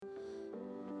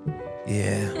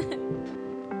Yeah.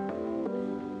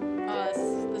 Oh,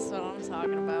 this is what I'm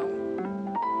talking about.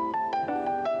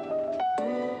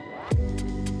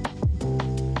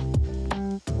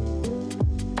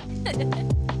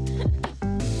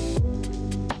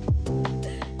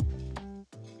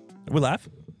 Are we live?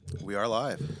 We are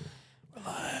live.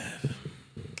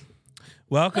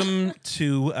 Welcome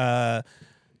to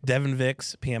Devin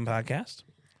Vic's PM podcast.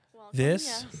 Welcome,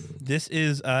 This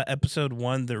is episode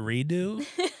 1, the redo.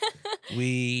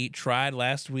 We tried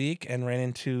last week and ran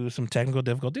into some technical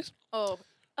difficulties. Oh,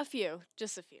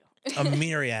 just a few. A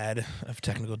myriad of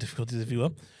technical difficulties, if you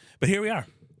will. But here we are.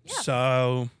 Yeah.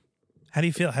 So, how do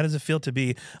you feel? How does it feel to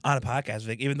be on a podcast,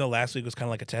 Vic? Even though last week was kind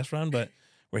of like a test run, but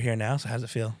we're here now. So, how does it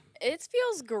feel? It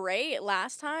feels great.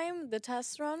 Last time the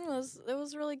test run was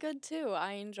really good too.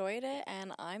 I enjoyed it,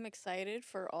 and I'm excited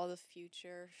for all the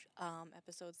future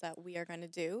episodes that we are going to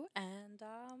do. And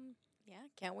yeah,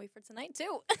 can't wait for tonight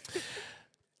too.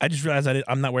 I just realized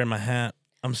I'm not wearing my hat.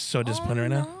 I'm so disappointed right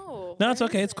now. No, it's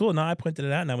okay. It's cool. No, I pointed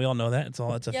it out. Now we all know that. It's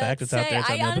a fact. It's out there. It's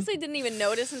out I in the open. honestly didn't even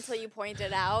notice until you pointed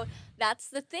it out. That's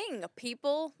the thing.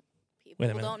 People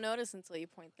don't notice until you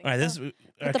point things all right,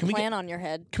 out. Put the plan on your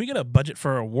head. Can we get a budget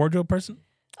for a wardrobe person?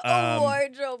 A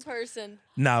wardrobe person.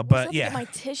 No, but yeah. Get my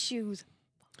tissues.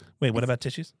 Wait, what about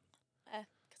tissues?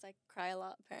 Because I cry a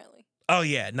lot, apparently. Oh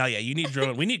yeah, no, yeah. You need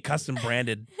drone. We need custom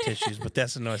branded tissues, but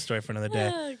that's another story for another day.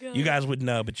 Oh, God. You guys would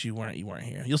know, but you weren't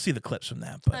here. You'll see the clips from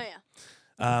that. But, oh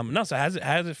yeah. No. So how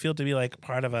does it feel to be like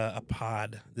part of a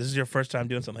pod? This is your first time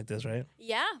doing something like this, right?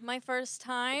 Yeah, my first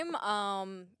time.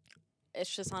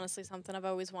 It's just honestly something I've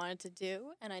always wanted to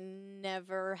do, and I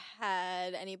never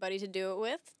had anybody to do it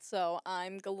with. So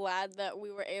I'm glad that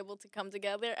we were able to come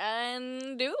together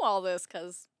and do all this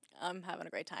because I'm having a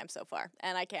great time so far.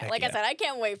 And I can't, I said, I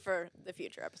can't wait for the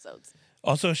future episodes.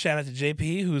 Also, shout out to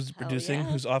JP, who's producing,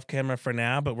 who's off camera for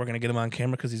now, but we're going to get him on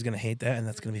camera because he's going to hate that, and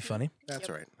that's going to be funny. That's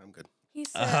right. I'm good. He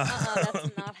said,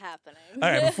 that's not happening. All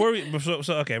right,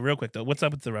 okay, real quick, though. What's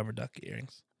up with the rubber duck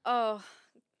earrings? Oh.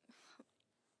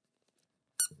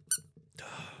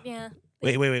 Yeah.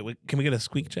 Wait. Can we get a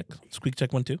squeak check? Squeak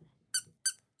check 1, 2.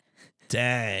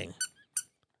 Dang.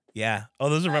 Yeah. Oh,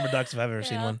 those are rubber ducks if I've ever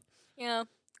seen one. Yeah.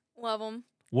 Love them.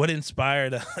 What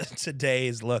inspired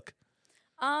today's look?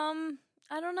 I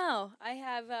don't know. I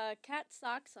have cat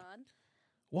socks on.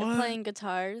 What? They're playing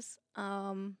guitars.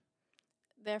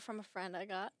 They're from a friend I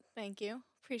got. Thank you.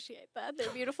 Appreciate that. They're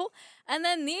beautiful. And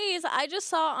then these I just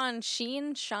saw on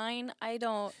Shine.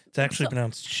 It's actually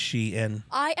pronounced Shein.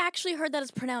 I actually heard that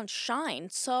it's pronounced Shine,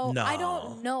 so No. I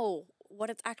don't know what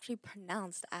it's actually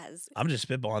pronounced as. I'm just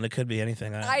spitballing. It could be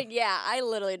anything. I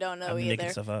literally don't know I'm either.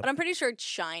 making stuff up. But I'm pretty sure it's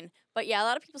Shine. But yeah, a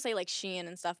lot of people say like Shein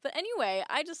and stuff. But anyway,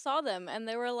 I just saw them and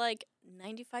they were like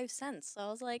 95 cents. So I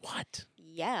was like, what?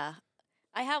 Yeah.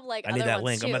 I have like I other need that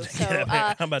ones link. too.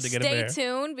 I'm about to get it there. Stay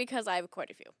tuned because I have quite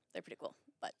a few. They're pretty cool.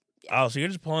 But yeah. Oh, so you're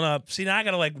just pulling up. See, now I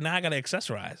gotta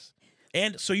accessorize.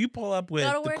 And so you pull up with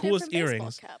the coolest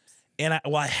earrings. Caps. And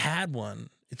I had one.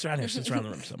 It's around here. It's around the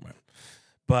room somewhere.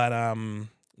 But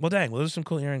well, dang. Well, those are some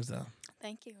cool earrings though.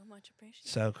 Thank you. Much appreciated.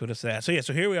 So kudos to that. So yeah.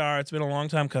 So here we are. It's been a long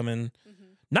time coming. Mm-hmm.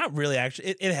 Not really,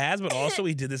 actually. It has, but also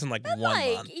we did this in like 1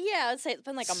 month. Yeah, I'd say it's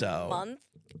been like a month.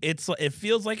 It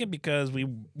feels like it because we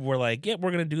were like, yeah,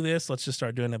 we're gonna do this. Let's just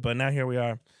start doing it. But now here we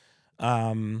are.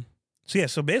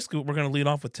 So basically, what we're gonna lead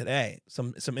off with today.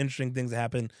 Some interesting things that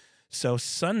happened. So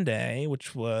Sunday,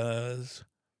 which was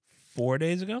 4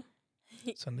 days ago.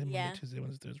 Sunday, Monday, Tuesday,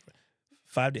 Wednesday, Thursday.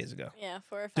 5 days ago. Yeah,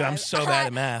 4 or 5. Dude, I'm so bad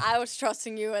at math. I was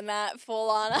trusting you in that full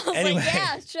on. I was Anyway, like,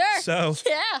 yeah, sure. So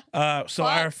yeah. So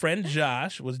our friend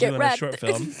Josh was doing a short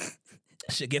film.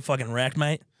 Shit, get fucking wrecked,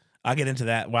 mate. I'll get into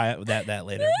that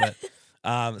later.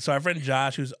 But so our friend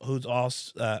Josh, whose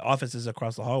office is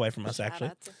across the hallway from us, actually.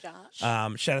 Shout out to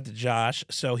Josh. Shout out to Josh.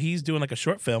 So he's doing like a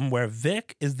short film where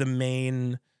Vic is the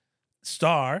main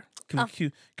star. Can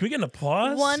we get an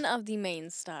applause? One of the main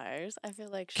stars. I feel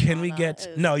like. Can we Shauna get?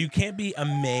 is... No, you can't be a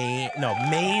main. No,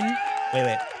 main.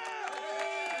 Wait.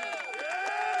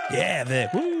 Yeah,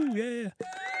 Vic. Woo, yeah.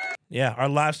 Yeah, our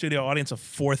live studio audience of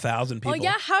 4,000 people. Oh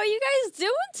yeah, how are you guys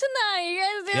doing tonight? You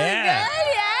guys doing Yeah.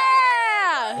 good?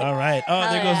 Yeah. All right. Oh,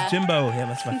 there yeah. goes Jimbo. Yeah,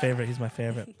 that's my favorite. He's my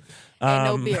favorite. Hey,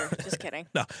 no beer. Just kidding.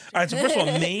 No. All right. So first of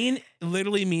all, main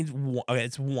literally means one. Okay,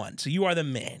 it's one. So you are the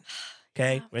main.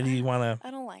 Okay, Yeah, whether you want I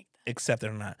don't like to accept it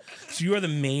or not. So you are the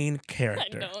main that. I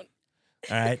character. don't.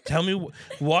 All right. Tell me,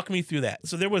 walk me through that.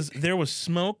 So there was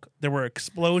smoke. There were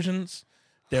explosions.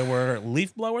 There were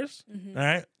leaf blowers. Mm-hmm. All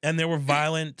right, and there were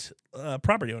violent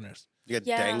property owners. You got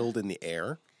dangled in the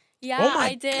air. Yeah, Oh my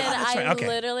I did. God, that's right. I Okay.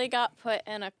 literally got put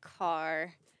in a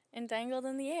car entangled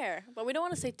in the air. But we don't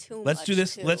want to say too Let's much. do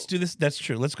this. too. Let's do this. That's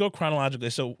true. Let's go chronologically.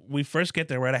 So we first get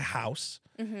there. We're at a house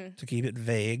Mhm. to keep it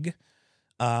vague.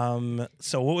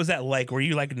 So what was that like? Were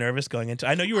you like nervous going into?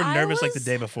 I know you were nervous like the was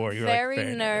day before. You were very like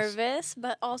very nervous,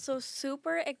 but also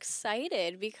super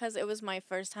excited because it was my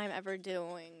first time ever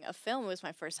doing a film. It was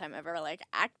my first time ever like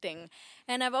acting,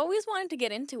 and I've always wanted to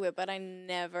get into it, but I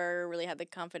never really had the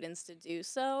confidence to do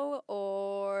so,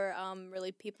 or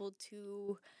really people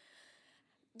to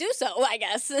do so. I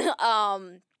guess.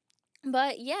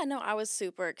 But yeah, no, I was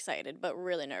super excited, but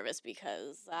really nervous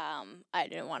because I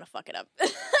didn't want to fuck it up.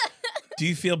 Do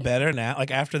you feel better now?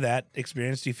 Like after that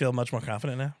experience, do you feel much more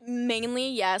confident now? Mainly,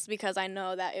 yes, because I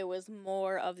know that it was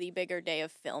more of the bigger day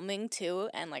of filming too.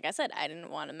 And like I said, I didn't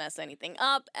want to mess anything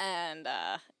up. And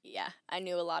yeah, I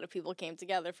knew a lot of people came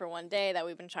together for one day that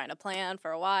we've been trying to plan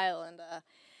for a while. And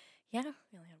yeah,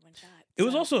 we only had one shot. It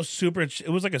was also super. It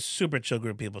was like a super chill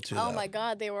group of people too. Oh though. my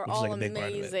God, they were Which is, all like, a big part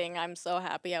of it. amazing. I'm so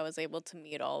happy I was able to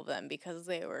meet all of them because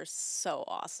they were so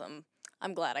awesome.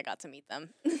 I'm glad I got to meet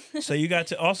them. So you got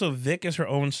to also Vic is her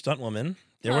own stunt woman.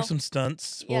 There were Oh. some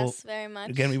stunts. Yes, very much.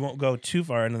 Again, we won't go too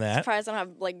far into that. Surprised I don't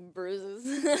have like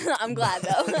bruises. I'm glad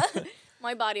though.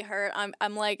 My body hurt.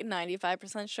 I'm like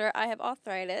 95% sure I have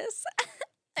arthritis.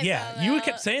 I Yeah, found you out.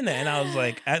 kept saying that, and I was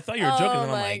like, I thought you were joking, Oh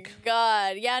and I'm my like,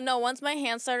 God. Yeah, no, once my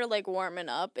hands started like warming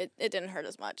up, it didn't hurt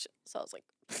as much. So I was like,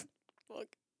 look.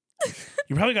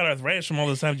 you probably got arthritis from all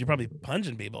those times you're probably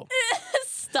punching people.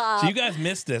 Stop. So you guys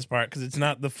missed this part because it's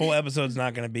not the full episode's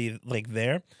not going to be like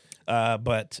there.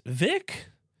 But Vic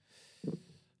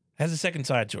has a second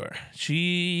side to her.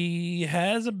 She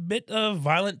has a bit of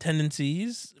violent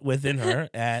tendencies within her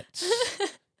at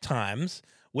times,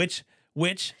 which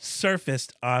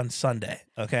surfaced on Sunday.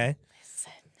 Okay,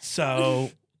 so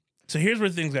here's where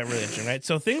things got really interesting, right?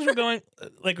 So things were going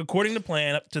like according to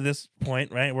plan up to this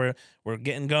point, right? We're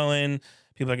getting going.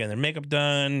 People are getting their makeup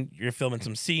done. You're filming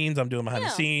some scenes. I'm doing behind the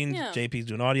Yeah, scenes. yeah. JP's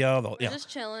doing audio. We're just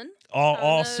chilling. All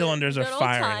having a cylinders are good old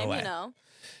firing time, away. You know.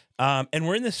 And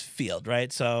we're in this field,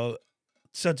 right? So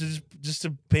to just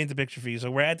to paint the picture for you. So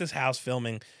we're at this house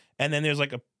filming, and then there's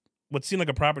like what seemed like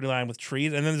a property line with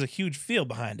trees, and then there's a huge field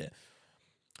behind it.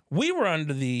 We were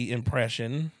under the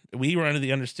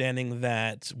understanding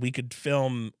that we could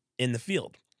film in the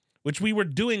field, which we were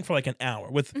doing for like an hour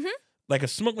with like a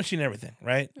smoke machine and everything,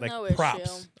 right? Like No props,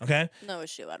 issue. okay? No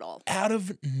issue at all. Out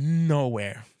of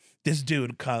nowhere, this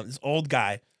dude comes, this old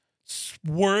guy,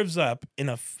 swerves up in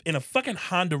a fucking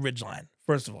Honda Ridgeline,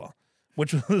 first of all,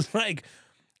 which was like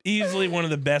easily one of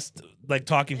the best like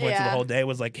talking points of the Yeah. whole day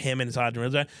was like him and his Honda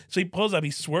Ridgeline. So he pulls up,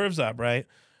 he swerves up, right?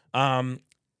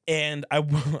 And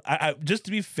I just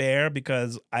to be fair,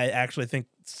 because I actually think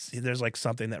there's like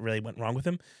something that really went wrong with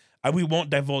him. We won't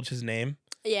divulge his name.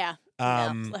 Yeah.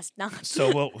 No, let's not.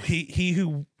 So well, he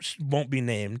who won't be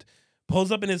named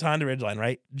pulls up in his Honda Ridgeline,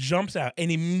 right? Jumps out,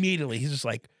 and immediately he's just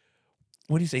like,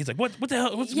 "What do you say?" He's like, "What the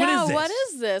hell? What is this? What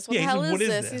is this? What Yeah, the he's hell like, is "What is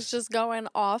this? this?" He's just going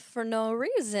off for no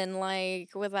reason,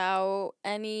 like without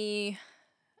any.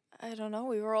 I don't know.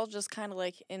 We were all just kind of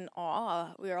like in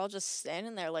awe. We were all just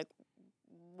standing there, like,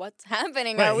 what's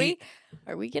happening? Right,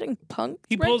 Are we getting punked?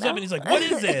 He right pulls now? up and he's like, "What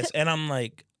is this?" And I'm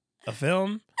like, "A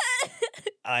film."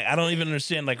 I don't even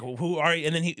understand. Like, who are you?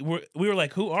 And then we were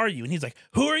like, "Who are you?" And he's like,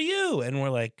 "Who are you?" And we're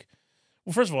like,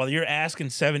 "Well, first of all, you're asking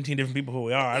 17 different people who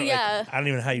we are. I don't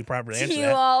even know how you properly Do answer you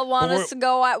that." all want But us to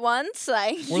go at once?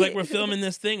 Like, we're filming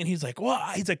this thing, and he's like, "Well,"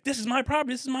 he's like, "This is my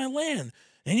property. This is my land,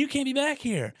 and you can't be back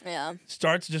here." yeah.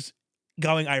 Starts just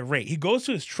going irate. He goes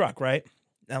to his truck, right?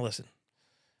 Now listen,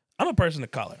 I'm a person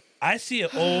of color. I see an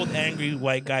old angry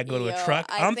white guy go to a Yo, truck.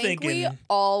 I'm think thinking we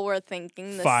all were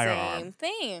thinking the firearm. same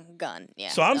thing. Gun. Yeah.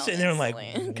 So I'm no, sitting there like,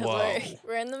 instantly. 'Cause whoa.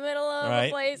 we're in the middle of Right. a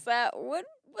place that would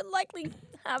likely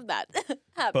have that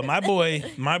happen. But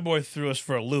my boy threw us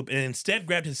for a loop and instead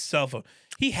grabbed his cell phone.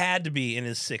 He had to be in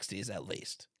his 60s at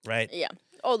least, right? Yeah,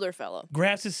 older fellow.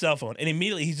 Grabs his cell phone and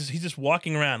immediately he's just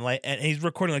walking around like, and he's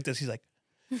recording like this. He's like,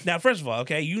 now first of all,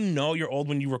 okay, you know you're old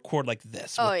when you record like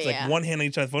this. Oh, with, yeah. like one hand on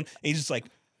each side of the phone. And he's just like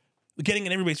getting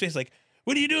in everybody's face, like,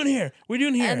 "What are you doing here? What are you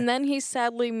doing here?" And then he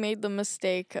sadly made the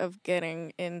mistake of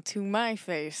getting into my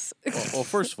face. Well,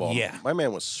 first of all, Yeah. my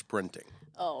man was sprinting.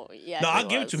 Oh yeah. No, he I'll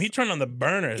give it to him. was. He turned on the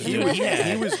burners. He Dude, was,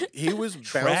 yeah. he was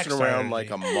Track bouncing star around energy. like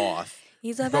a moth,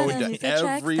 He's a going villain, he's to a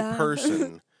track every star.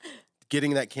 person,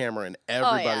 getting that camera in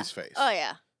everybody's face. Oh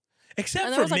yeah. Except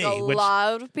And for there was like me, a which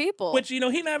lot of people.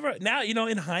 he never. Now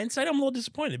in hindsight, I'm a little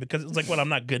disappointed because it's like, what, I'm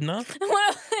not good enough.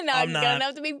 Not I'm good not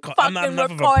enough to be I'm fucking not enough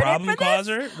of a recorded problem for this?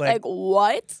 causer. Like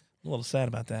what? A little sad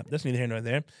about that. That's neither here nor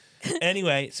there.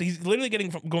 Anyway, so he's literally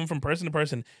going from person to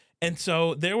person. And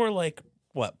so there were like,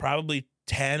 what, probably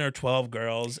 10 or 12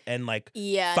 girls and like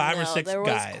Yeah, 5 or no, 6 there was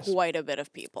guys. quite a bit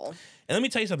of people. And let me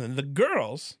tell you something. The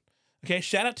girls, okay,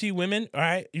 shout out to you women, all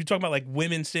right? You're talking about like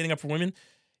women standing up for women.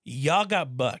 Y'all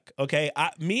got buck, okay?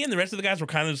 Me and the rest of the guys were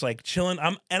kind of just like chilling.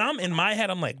 I'm in my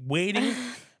head, I'm like waiting.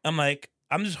 I'm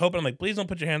just hoping, I'm like, please don't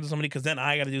put your hands on somebody because then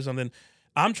I got to do something.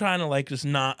 I'm trying to like just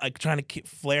not, like trying to keep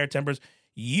flare tempers.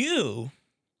 You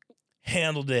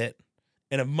handled it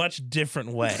in a much different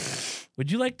way.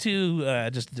 Would you like to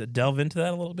just delve into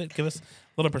that a little bit? Give us a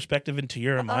little perspective into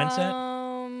your mindset?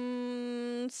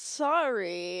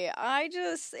 Sorry.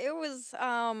 It was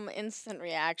instant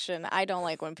reaction. I don't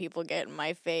like when people get in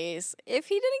my face. If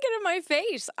he didn't get in my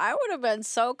face, I would have been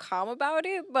so calm about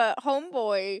it, but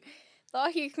homeboy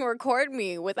thought he can record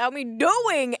me without me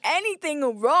doing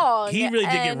anything wrong. He really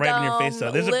did get right in your face,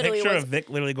 though. There's a picture of Vic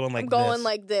literally going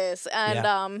like this.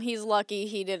 And he's lucky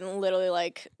he didn't literally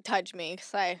like touch me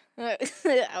because I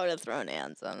would have thrown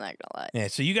hands. I'm not gonna lie. Yeah,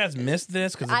 so you guys missed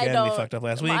this because again we fucked up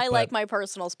last week. I like my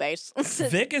personal space.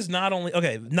 Vic is not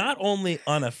only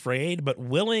unafraid but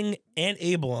willing and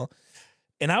able,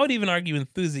 and I would even argue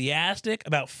enthusiastic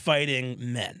about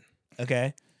fighting men.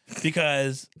 Okay.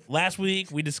 Because last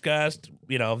week we discussed,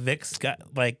 Vic's got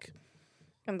like.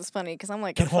 And it's funny because I'm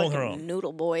like can a hold her fucking own.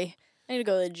 Noodle boy. I need to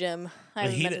go to the gym.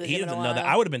 He doesn't know that.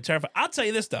 I would have been terrified. I'll tell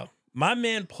you this though, my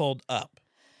man pulled up.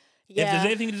 Yeah. If there's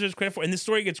anything he deserves credit for, and this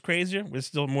story gets crazier, there's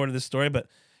still more to this story, but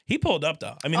he pulled up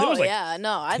though. I mean, there was like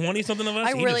 20-something of us.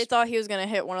 I really thought he was gonna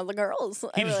hit one of the girls.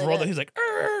 He just rolled up. He's like,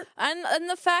 "Arr!" And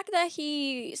the fact that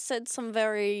he said some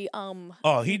very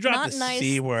he dropped not the nice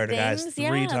C word, guys,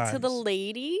 3 times to the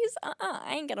ladies.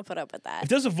 I ain't gonna put up with that. If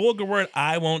there's a vulgar word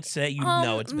I won't say,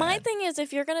 know it's bad. My thing is,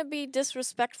 if you're gonna be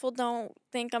disrespectful, don't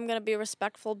think I'm gonna be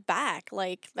respectful back.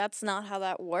 Like that's not how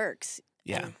that works.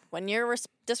 Yeah. And when you're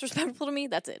disrespectful to me,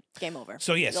 that's it. Game over.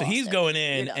 So he's going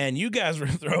in, and you guys were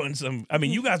throwing some. I mean,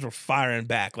 you guys were firing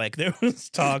back. Like there was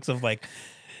talks of like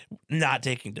not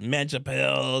taking dementia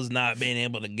pills, not being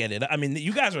able to get it. I mean,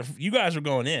 you guys were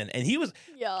going in, and he was.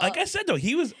 Yeah. Like I said though,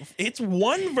 he was. It's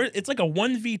like a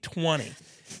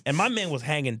 1v20, and my man was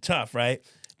hanging tough, right?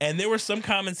 And there were some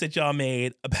comments that y'all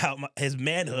made about his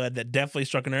manhood that definitely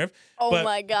struck a nerve. Oh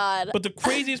my God. But the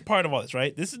craziest part of all this,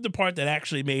 right? This is the part that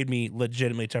actually made me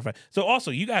legitimately terrified. So also,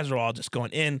 you guys are all just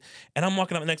going in, and I'm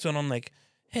walking up next to him, and I'm like,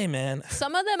 hey, man.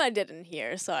 Some of them I didn't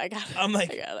hear, so I got it. I'm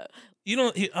like, I got it. you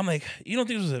don't think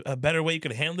there's a better way you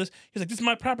could handle this? He's like, this is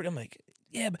my property. I'm like,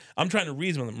 yeah, but I'm trying to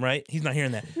reason with him, right? He's not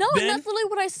hearing that. No, and that's literally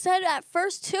what I said at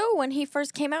first, too, when he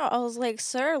first came out. I was like,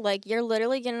 sir, like, you're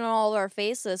literally getting in all of our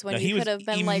faces when you could have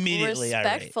been, like,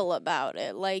 respectful about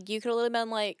it. Like, you could have literally been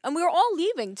like, and we were all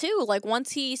leaving, too. Like,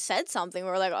 once he said something, we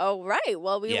were like, oh, right.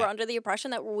 Well, we were under the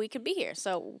impression that we could be here,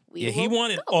 so he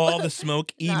wanted all the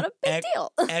smoke. Not a big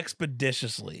deal.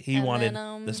 Expeditiously. He wanted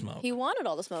the smoke. He wanted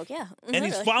all the smoke, yeah. And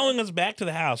he's following us back to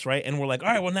the house, right? And we're like, all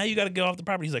right, well, now you got to get off the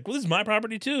property. He's like, well, this is my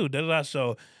property, too. Da-da-da. So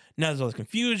now there's all this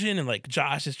confusion, and like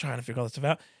Josh is trying to figure all this stuff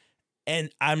out. And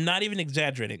I'm not even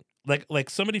exaggerating. Like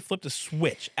somebody flipped a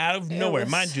switch out of nowhere.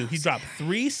 Mind you, he dropped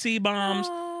 3 C bombs,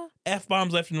 F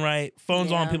bombs left and right,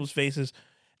 phones all in people's faces.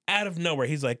 Out of nowhere,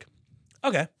 he's like,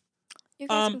 okay. You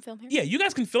guys can film here? Yeah, you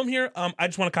guys can film here. I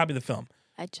just want to copy the film.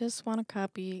 I just want a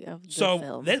copy of the So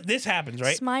film. this happens,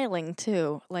 right? Smiling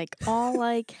too, like all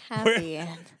like happy.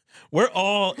 We're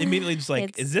all immediately just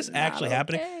like, is this actually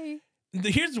happening? Okay.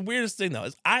 Here's the weirdest thing though,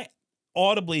 is I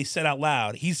audibly said out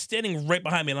loud, he's standing right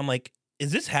behind me, and I'm like,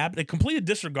 is this happening? Completely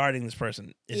disregarding this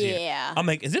person is here. I'm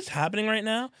like, is this happening right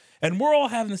now? And we're all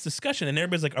having this discussion, and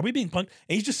everybody's like, are we being punked?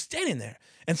 And he's just standing there.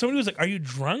 And somebody was like, are you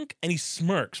drunk? And he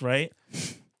smirks, right?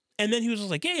 And then he was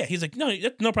just like, yeah. He's like,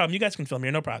 no problem. You guys can film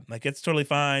here, no problem. Like, it's totally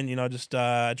fine. I just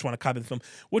want to copy the film.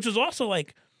 Which was also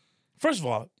like, first of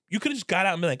all, you could have just got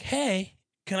out and be like, hey,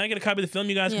 can I get a copy of the film?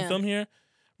 You guys can film here?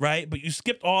 Right? But you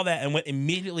skipped all that and went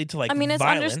immediately to like it's violence.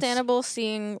 Understandable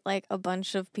seeing like a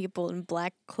bunch of people in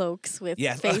black cloaks with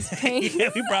face paint.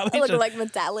 We probably look like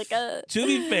Metallica. To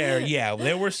be fair,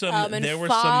 there were some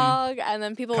fog, and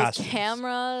then people costumes. with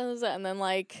cameras, and then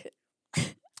like.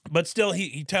 But still,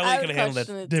 he totally could have handled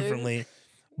it differently.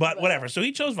 But whatever. So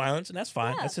he chose violence, and that's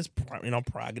fine. Yeah. That's his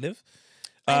prerogative.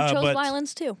 And chose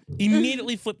violence too.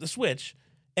 Immediately flipped the switch,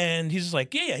 and he's just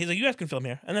like, yeah. He's like, you guys can film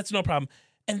here, and that's no problem.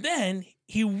 And then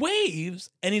he waves,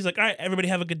 and he's like, all right, everybody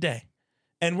have a good day.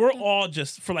 And we're all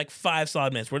just, for like 5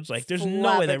 solid minutes, we're just like, there's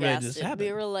no way that really just happened.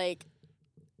 We were like,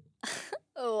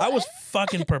 I was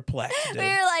fucking perplexed, dude. We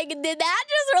were like, did that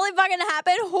just really fucking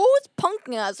happen? Who's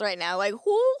punking us right now? Like,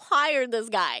 who hired this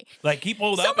guy? Like, he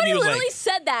pulled up and Somebody he was literally like...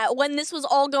 said that when this was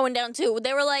all going down, too.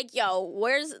 They were like, yo,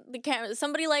 where's the camera?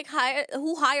 Somebody, like,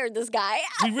 who hired this guy?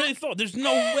 We really thought, there's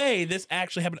no way this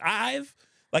actually happened.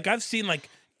 I've seen, like,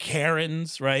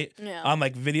 Karens, right? Yeah. On,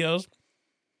 like, videos.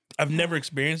 I've never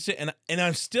experienced it, and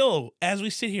I'm still, as we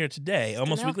sit here today,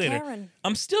 almost a week later, Karen.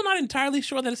 I'm still not entirely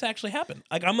sure that it's actually happened.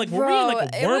 Like, I'm like, were Bro, we in, like,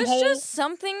 a wormhole? it was just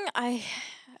something, I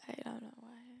don't know why.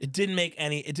 It didn't make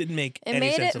any It sense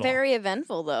made at it all. very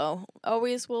eventful, though.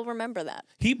 Always will remember that.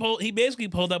 He basically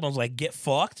pulled up and was like, get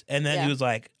fucked, and then Yeah. he was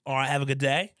like, all right, have a good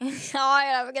day, All right,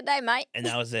 have a good day, mate. and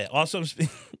that was it. Also, I'm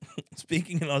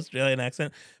speaking an Australian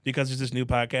accent because there's this new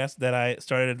podcast that I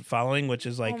started following, which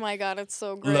is like Oh my god, it's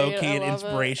so great. low-key I an love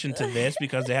inspiration it. to this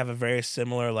because they have a very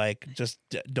similar, like, just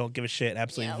don't give a shit,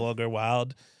 absolutely Yeah. vulgar,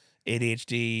 wild,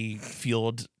 ADHD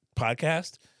fueled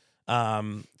podcast.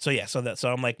 So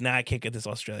I'm like, nah, I can't get this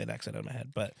Australian accent out of my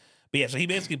head. But yeah, so he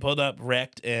basically pulled up,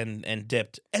 wrecked, and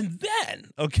dipped, and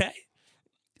then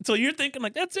so you're thinking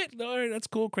like, that's it, all right, that's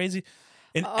cool, crazy.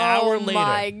 An hour later, Oh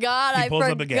my god, he I pulls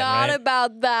forgot up again, right?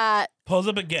 about that. pulls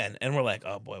up again, and we're like,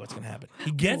 oh boy, what's gonna happen?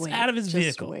 He gets Wait, out of his just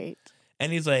vehicle, Wait.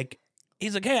 and he's like,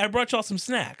 hey, I brought y'all some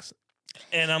snacks,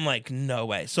 and I'm like, no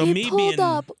way. So He me pulled being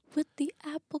up with the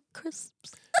apple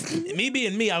crisps. me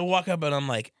being me, I walk up and I'm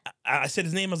like, I said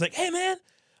his name. I was like, hey man,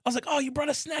 I was like, oh, you brought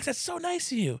us snacks. That's so nice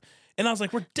of you. And I was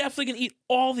like, we're definitely gonna eat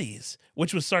all these,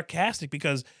 which was sarcastic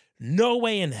because no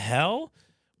way in hell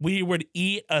we would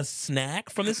eat a snack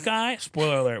from this guy.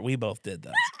 Spoiler alert, we both did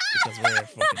though because we were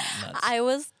fucking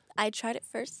nuts. I tried it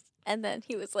first, and then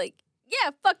he was like,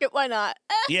 "Yeah, fuck it, why not?"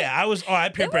 Yeah, I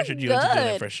peer It was pressured you into doing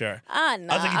it good. for sure. Nah. I was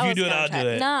like, if you do it, I'll do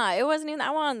it. Nah, it wasn't even.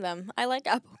 I wanted them. I like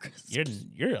apple crisps.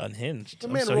 You're unhinged. The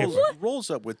I'm man so here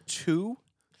rolls up with 2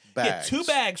 for- bags. 2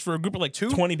 bags for a group of like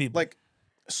 20 people. Like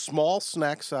small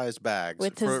snack-sized bags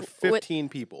With for his- 15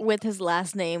 people. with his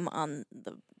last name on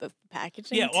the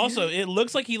packaging. Yeah, too. also, it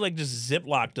looks like he like just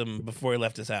ziplocked him before he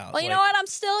left his house. Well, you Like, know what? I'm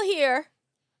still here.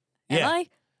 Am Yeah. I?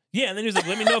 Yeah, and then he was like,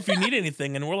 let me know if you need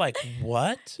anything. And we're like,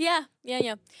 what? Yeah.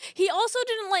 He also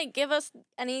didn't like give us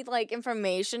any like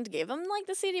information to give him like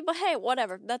the CD, but hey,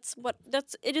 whatever.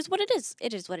 It is what it is.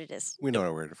 It is what it is. We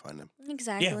know where to find him.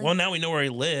 Exactly. Yeah, well, now we know where he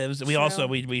lives. We True. also,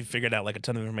 we figured out like a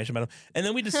ton of information about him. And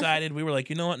then we decided, we were like,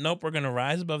 you know what? Nope, we're going to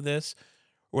rise above this.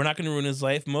 We're not going to ruin his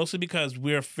life, mostly because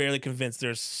we're fairly convinced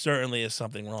there certainly is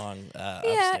something wrong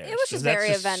upstairs. It was 'Cause just that's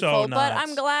very so eventful, but nuts.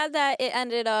 I'm glad that it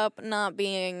ended up not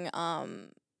being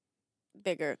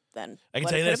bigger than I can what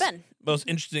tell it you could this. have been. Most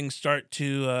interesting start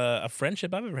to a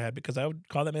friendship I've ever had because I would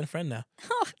call that man a friend now.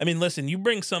 I mean, listen, you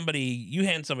hand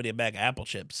somebody a bag of apple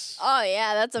chips. Oh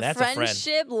yeah, that's a That's a friend.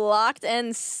 friendship locked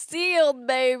and sealed,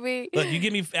 baby. Look, you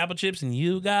give me apple chips and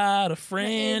you got a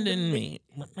friend in me.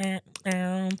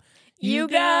 You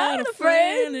got a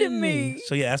friend in me.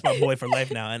 So yeah, that's my boy for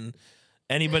life now. And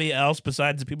anybody else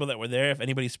besides the people that were there, if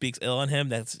anybody speaks ill on him,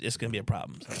 that's just gonna be a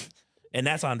problem. So. And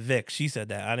that's on Vic. She said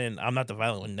that. I'm not the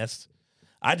violent one.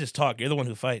 I just talk. You're the one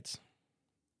who fights.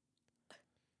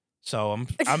 So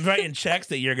I'm writing checks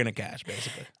that you're gonna cash,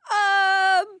 basically.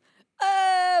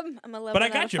 I'm a level. But I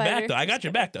got your back though. I got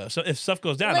your back though. So if stuff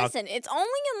goes down, Listen, it's only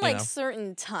in like know.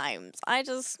 certain times. I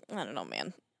don't know,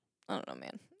 man.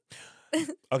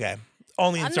 okay.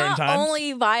 Only in I'm certain not times.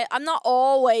 I'm not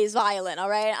always violent. All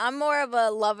right, I'm more of a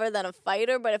lover than a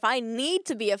fighter. But if I need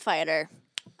to be a fighter,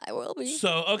 I will be.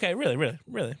 So okay, really.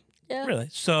 Yeah. Really?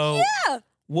 So Yeah.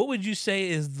 what would you say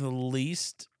is the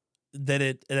least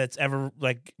that's ever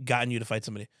like gotten you to fight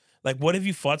somebody? Like what have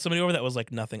you fought somebody over that was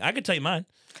like nothing? I could tell you mine.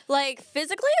 Like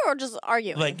physically or just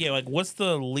arguing? Like what's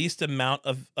the least amount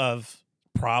of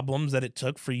problems that it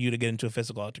took for you to get into a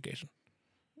physical altercation?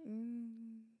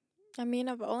 I mean,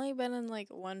 I've only been in like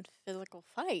one physical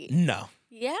fight. No.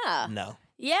 Yeah. No.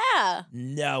 Yeah.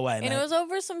 No way, And man. it was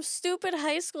over some stupid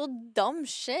high school dumb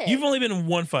shit. You've only been in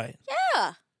one fight.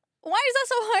 Yeah. Why is that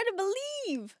so hard to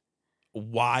believe?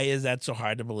 Why is that so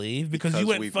hard to believe? Because you Because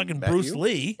went we've fucking met Bruce you?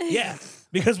 Lee. Yeah.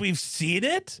 Because we've seen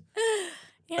it.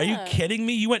 Yeah. Are you kidding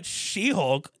me? You went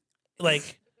She-Hulk.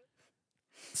 Like,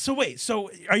 so wait, do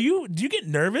you get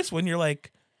nervous when you're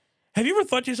like, have you ever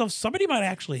thought to yourself, somebody might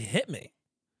actually hit me?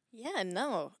 Yeah,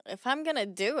 no. If I'm gonna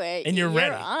do it, And you're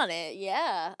ready. on it.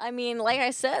 Yeah. I mean, like I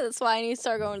said, that's why I need to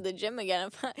start going to the gym again.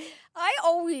 I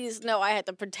always know I had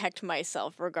to protect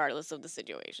myself regardless of the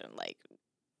situation. Like,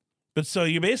 But so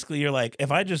you're like,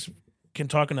 if I just can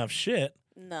talk enough shit.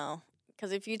 no.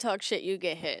 Because if you talk shit, you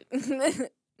get hit.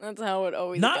 That's how it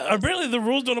always Not goes. really, the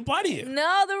rules don't apply to you.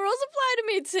 No, the rules apply to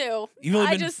me too. You've only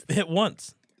I been just hit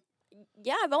once.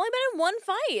 Yeah, I've only been in one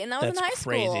fight, and that was in high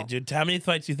school. That's crazy, dude. How many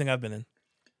fights do you think I've been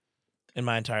in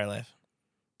my entire life?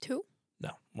 2? No,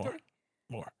 more. 3?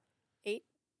 More. 8?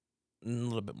 A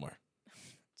little bit more.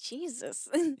 Jesus.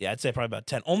 Yeah, I'd say probably about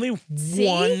 10. Only See?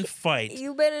 one fight.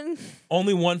 You've been in...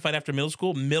 Only one fight after middle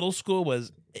school. Middle school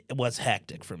was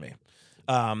hectic for me.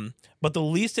 But the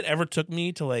least it ever took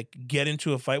me to like get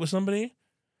into a fight with somebody,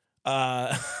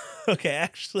 okay,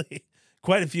 actually,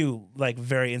 quite a few like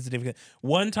very insignificant.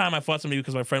 One time I fought somebody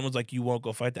because my friend was like, "You won't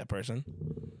go fight that person."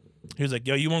 He was like,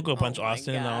 "Yo, you won't go punch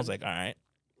Austin," and I was like, "All right."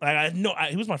 Like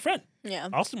he was my friend. Yeah.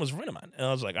 Austin was a friend of mine, and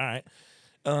I was like, "All right."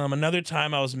 Another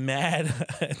time I was mad.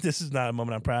 This is not a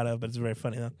moment I'm proud of, but it's very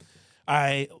funny though.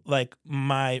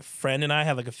 My friend and I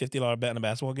had like a $50 bet on a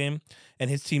basketball game, and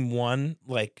his team won.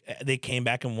 Like they came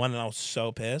back and won, and I was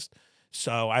so pissed.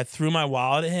 So I threw my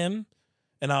wallet at him,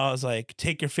 and I was like,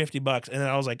 "Take your $50." And then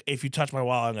I was like, "If you touch my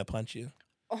wallet, I'm gonna punch you."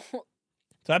 Oh.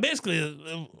 So I basically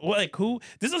like who?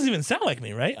 This doesn't even sound like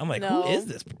me, right? I'm like, No. who is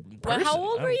this person? Well, how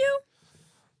old were you?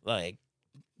 Like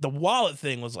the wallet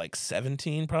thing was like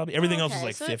 17, probably. Everything else was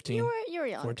like so 15, You were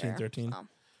younger. 14, 13, So.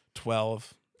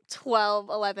 12. 12,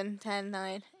 11, 10,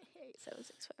 9, 8, 7,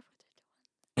 6,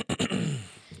 5, 4, 3, 2, 1.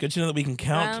 Good to know that we can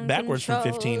count backwards from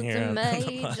 15 here. on the Major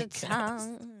podcast.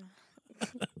 town.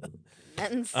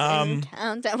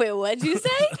 Wait, what'd you say?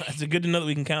 It's good to know that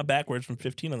we can count backwards from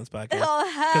 15 on this podcast. Oh,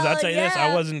 Because I'll tell you this, I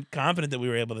yeah. wasn't confident that we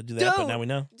were able to do that, but Dude. now we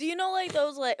know. Do you know like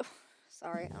those like...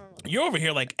 Sorry, I don't know. You're over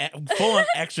here like full on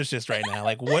exorcist right now.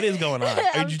 Like, what is going on?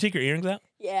 Did you take your earrings out?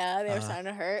 Yeah, they were starting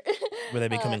to hurt. Were they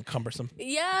becoming cumbersome?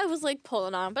 Yeah, I was like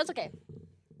pulling on, but it's okay.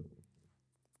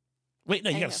 Wait, no,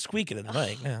 you I got to know. squeak it in the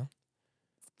mic now.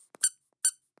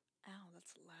 Ow,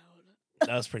 that's loud.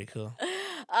 That was pretty cool.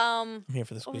 Um, I'm here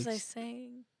for the what squeaks. was I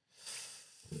saying?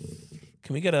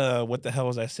 Can we get a what the hell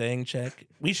was I saying check?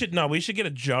 We should get a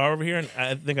jar over here, and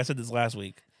I think I said this last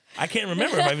week. I can't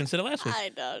remember if I even said it last week. I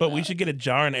don't But know. we should get a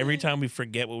jar, and every time we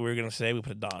forget what we were going to say, we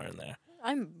put $1 in there.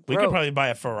 I'm broke. We could probably buy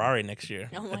a Ferrari next year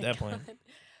Oh my at that point. God.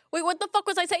 Wait, what the fuck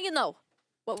was I saying though?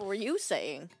 What were you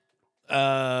saying? We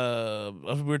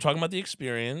were talking about the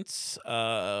experience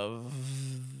of...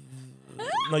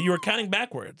 No, you were counting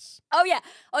backwards. Oh yeah,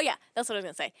 that's what I was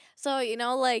gonna say. So you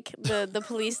know, like the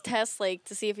police test, like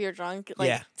to see if you're drunk, like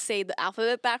Yeah. say the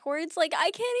alphabet backwards. Like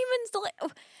I can't even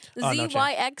Oh, no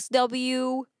chance.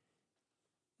 ZYXW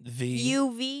V.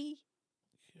 UV.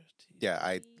 Yeah,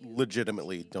 I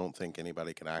legitimately don't think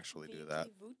anybody can actually do that.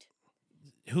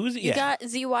 Who's it? You Yeah. got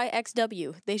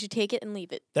ZYXW. They should take it and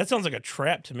leave it. That sounds like a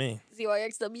trap to me.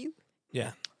 ZYXW.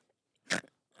 Yeah.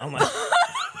 I'm like...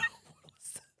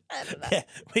 I don't know.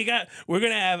 Yeah, we're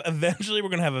gonna have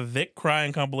a Vic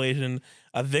crying compilation,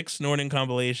 a Vic snorting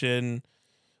compilation,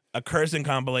 a cursing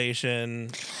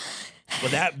compilation.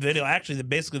 With that video, actually,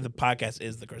 basically the podcast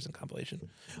is the cursing compilation.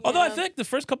 Although I Yeah. feel like the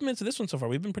first couple minutes of this one so far,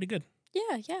 we've been pretty good.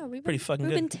 Yeah, we've Pretty fucking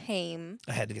we've good. been tame.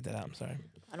 I had to get that out. I'm sorry.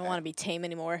 I don't want to be tame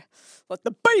anymore. Let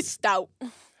the beast out.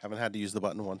 Haven't had to use the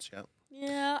button once yet.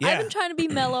 Yeah, Yeah. I've been trying to be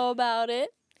mellow about it.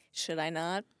 Should I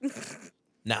not?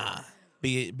 Nah,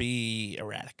 be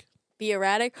erratic. Be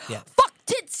erratic? Yeah. Fuck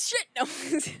tits shit. No.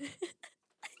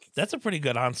 That's a pretty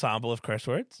good ensemble of curse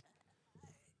words.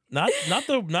 Not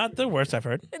the worst I've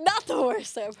heard. Not the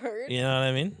worst I've heard. You know what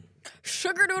I mean?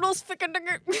 Sugar doodles, ficka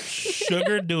digger.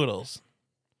 Sugar doodles.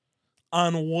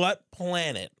 On what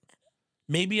planet?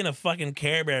 Maybe in a fucking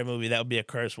Care Bear movie that would be a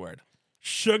curse word.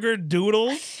 Sugar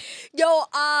doodles? Yo,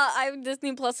 I have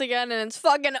Disney Plus again, and it's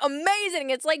fucking amazing.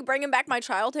 It's like bringing back my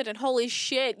childhood, and holy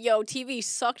shit, yo, TV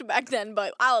sucked back then,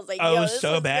 but I was like, Oh, yo, it was this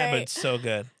so was bad, but great. it's so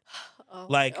good. Oh,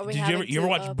 Like, are we did you having ever to,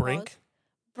 watch Brink? pause?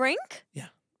 Brink? Yeah.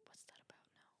 What's that about?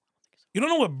 You don't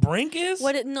know what Brink is?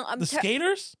 What? No, I'm the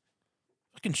skaters?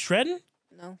 Fucking shredding?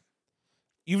 No,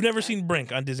 You've never seen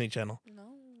Brink on Disney Channel. no.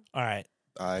 All right.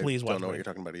 I Please watch don't know what Brink. you're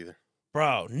talking about either.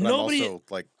 Bro, But nobody... I'm also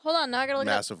like Hold on, now I gotta look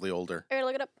it up. massively older. I gotta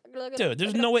look it up. I gotta look it up. Dude,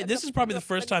 there's no way. This is probably the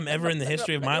first time ever in the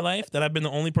history of my life that I've been the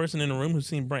only person in a room who's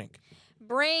seen Brink.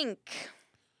 Brink.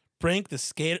 Brink, the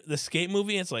skate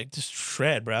movie, it's like just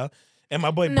shred, bro. And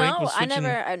my boy Brink No, was I switching...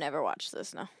 never watched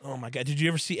this. No. Oh my God. Did you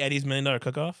ever see Eddie's $1 Million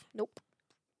Cook-Off? Nope.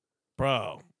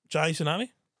 Bro. Johnny Tsunami?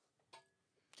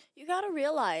 You gotta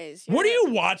realize. What are you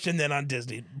watching then on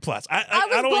Disney Plus? I was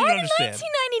don't born even in understand.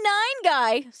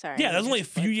 1999, guy. Sorry. Yeah, that was only a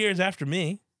few years after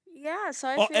me. Yeah, so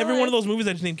I Oh, feel every like one of those movies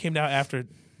I just named came out after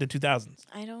the 2000s.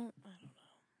 I don't.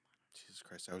 Jesus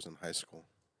Christ, I was in high school.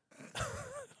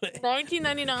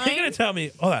 1999. You're gonna tell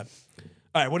me? Hold on.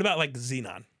 All right. What about like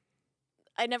Xenon?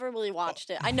 I never really watched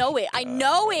it. I know it. I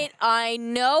know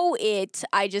it.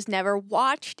 I just never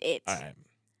watched it. All right.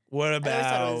 What I always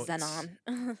thought it about was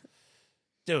Xenon.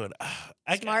 dude?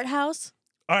 Smart House.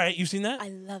 All right, you've seen that? I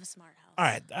love Smart House. All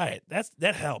right.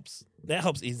 That helps. That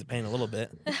helps ease the pain a little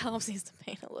bit. It helps ease the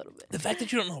pain a little bit. The fact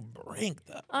that you don't know Brink,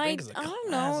 though. I Brink is a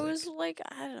don't know. It classic. was like,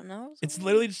 I don't know. It's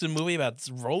literally just a movie about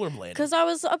rollerblading. Because I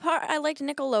was a part. I liked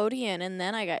Nickelodeon, and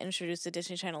then I got introduced to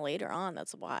Disney Channel later on.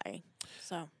 That's why.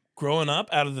 So. Growing up,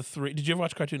 out of the three, did you ever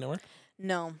watch Cartoon Network?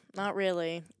 No, not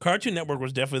really. Cartoon Network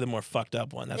was definitely the more fucked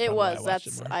up one. That's It probably why was. I watched it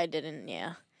That's more. I didn't.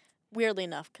 Yeah. Weirdly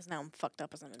enough, because now I'm fucked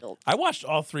up as an adult. I watched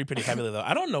all three pretty heavily though.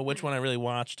 I don't know which one I really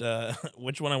watched.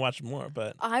 Which one I watched more,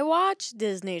 but I watched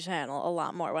Disney Channel a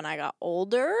lot more when I got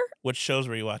older. which shows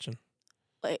were you watching?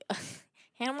 Like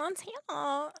Hannah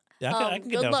Montana. Yeah, I can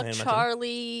get Good down Luck with Hannah Montana.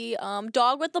 Charlie.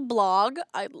 Dog with the Blog.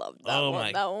 I loved that Oh one.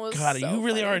 my That one was God, so you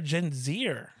really funny. are a Gen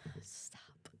Zer. Stop.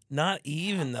 Not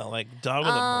even though, like Dog with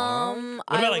a Blog.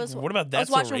 What about what about I was That's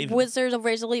So watching Raven? Wizards of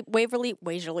Waverly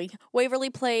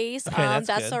Place. Okay, that's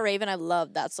That's good. So Raven. I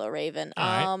love That's So Raven.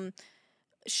 All right.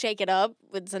 Shake It Up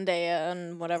with Zendaya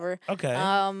and whatever. Okay.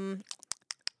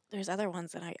 There's other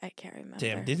ones that I can't remember.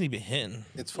 Damn, Disney be hitting.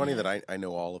 It's funny Yeah. that I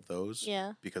know all of those.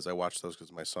 Yeah. Because I watched those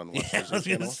because my son watched Yeah, I Disney was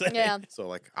gonna Channel. say. Yeah. So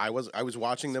like I was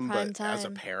watching them, Prime but as a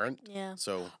time. parent. Yeah.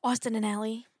 So Austin and Ally.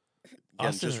 again,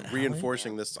 Austin just and Ally?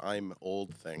 reinforcing this I'm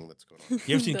old thing that's going on.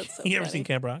 You ever seen That's so you ever funny. seen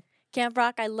Camp Rock? Camp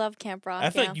Rock. I love Camp Rock. I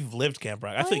feel yeah. like you've lived Camp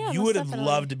Rock. I Oh, feel yeah, like you most would have definitely.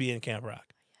 loved to be in Camp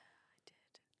Rock.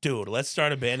 Dude, let's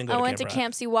start a band and go I to went to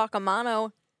Camp Rock. Camp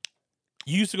Siwakamano.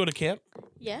 You used to go to camp?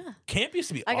 Yeah. Camp used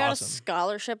to be I got a awesome.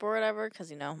 scholarship or whatever because,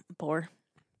 you know, poor.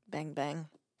 Bang, bang.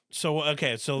 So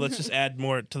okay, so let's just add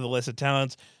more to the list of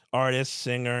talents: artist,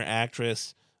 singer,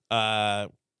 actress. Can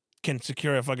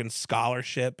secure a fucking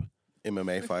scholarship.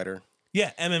 MMA fighter,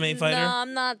 Yeah, MMA fighter. No,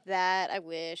 I'm not that. I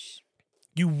wish.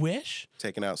 You wish?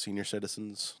 taking out senior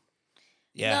citizens.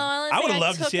 Yeah, No, only I would thing have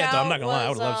loved to took see that. Though. I'm not out gonna lie, I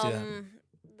would was, have loved to see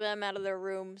that. them out of their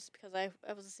rooms because I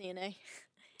was a CNA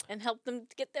and helped them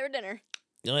get their dinner.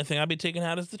 The only thing I'd be taking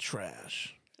out is the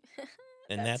trash,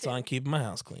 and That that's too. on keeping my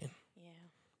house clean.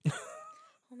 Yeah.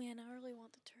 Oh man, I really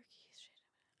want the turkey.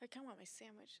 Shit. I kind of want my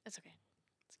sandwich. It's okay.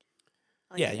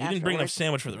 I'll Yeah, eat you it didn't bring enough afterwards.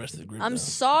 sandwich for the rest of the group. I'm though.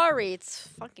 sorry. It's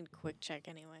fucking quick check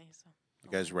anyway. So. You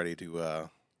guys ready to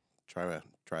try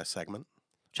a segment?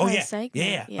 Oh Try a yeah.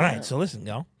 segment. Yeah. All right. So listen,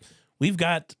 y'all. We've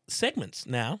got segments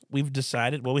now. We've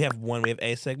decided. Well, we have one. We have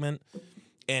a segment,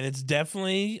 and it's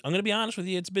definitely. I'm gonna be honest with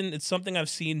you. It's something I've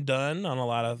seen done on a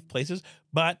lot of places,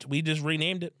 but we just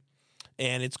renamed it,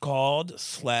 and it's called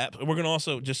Slap. We're gonna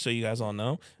also, just so you guys all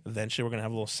know, eventually we're gonna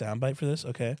have a little soundbite for this.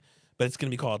 Okay. But it's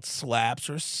gonna be called Slaps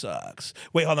or Sucks.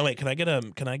 Wait, hold on. Wait, can I get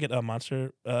a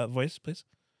monster voice, please?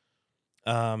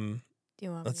 Do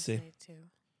you want Let's me see. to say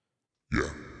too?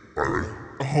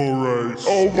 Alright.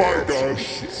 Oh my gosh.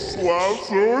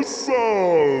 Slaps or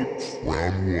sucks?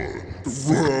 Round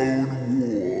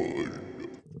one.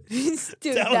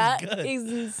 Dude, That was that good.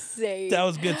 is insane. That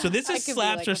was good. So this I is could be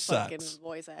Slaps like or a fucking Sucks.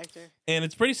 voice actor. And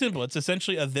it's pretty simple. It's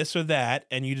essentially a this or that,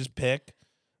 and you just pick.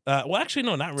 Well, actually,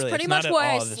 no, not really. Pretty It's much not at why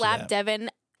I all this or slap that. Devin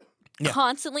Yeah.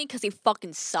 constantly because he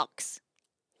fucking sucks.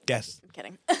 Yes, I'm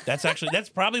kidding. that's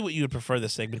probably what you would prefer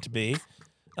this segment to be.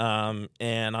 And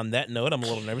on that note, I'm a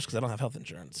little nervous because I don't have health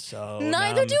insurance. So now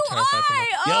Neither I'm do terrified for my- I.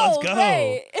 Yeah, let's Oh, go.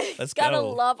 right. Let's Gotta go.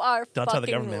 love our Don't tell the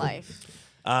fucking government. life. They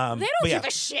but don't yeah. give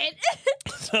a shit.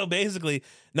 So basically,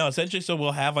 no, essentially, so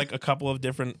we'll have like a couple of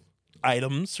different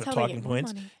items or That's how we talking get more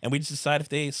points, money. and we just decide if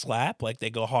they slap, like they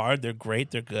go hard, they're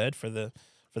great, they're good for the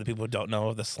people who don't know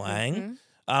of the slang,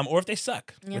 or if they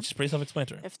suck, Yeah. which is pretty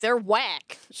self-explanatory. If they're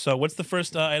whack. So what's the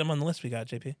first item on the list we got,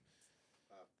 JP?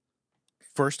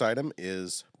 First item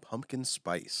is pumpkin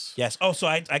spice. Yes. Oh, so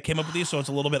I came up with these, so it's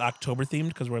a little bit October themed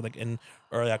because we're like in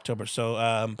early October. So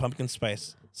pumpkin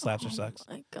spice slaps or sucks.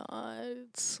 Oh my god,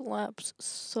 it slaps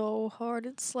so hard.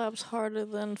 It slaps harder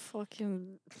than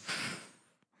fucking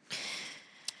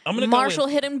I'm gonna Marshall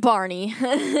Go with, hitting Barney.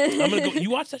 I'm gonna go.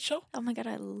 You watch that show? Oh my god,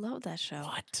 I love that show.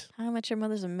 What? How I Met Your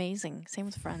Mother's amazing. Same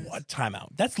with Friends. What timeout?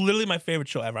 That's literally my favorite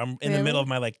show ever. I'm in the middle Really? of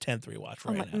my like 10th rewatch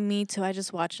Oh right my, now. me too. I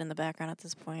just watch it in the background at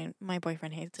this point. My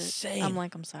boyfriend hates it. Same. I'm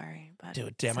like, I'm sorry, but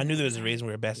Dude, damn! it's I knew there was a amazing. reason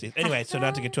we were besties. Anyway, so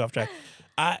not to get too off track.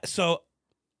 So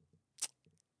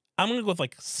I'm gonna go with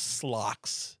like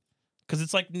slocks because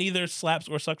it's like neither slaps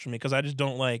or sucks for me because I just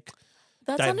don't like.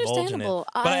 That's divulge in it. understandable.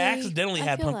 But I accidentally I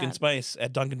had feel pumpkin that. spice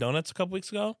at Dunkin' Donuts a couple weeks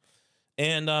ago,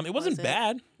 and it wasn't it?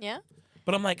 bad. Yeah.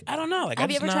 But I'm like, I don't know. Like, Have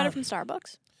I you just ever tried not- it from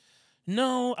Starbucks?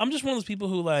 No, I'm just one of those people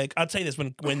who like. I'll tell you this: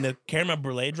 when the caramel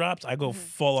brulee drops, I go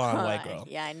full on white girl.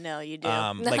 Yeah, I know you do.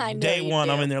 Like I know day you one,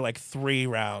 do. I'm in there like 3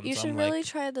 rounds. You should I'm really like,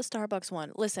 try the Starbucks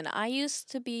one. Listen, I used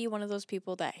to be one of those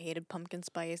people that hated pumpkin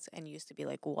spice and used to be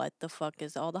like, "What the fuck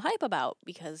is all the hype about?"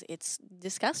 Because it's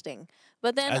disgusting.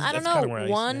 But then I don't that's kinda know, where I used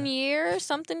to one be. year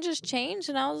something just changed,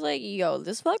 and I was like, "Yo,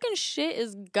 this fucking shit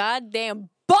is goddamn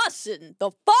bussin'. The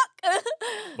fuck."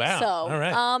 Wow, So, all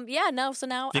right. yeah, no. So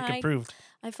now Dick approved.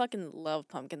 I fucking love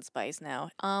pumpkin spice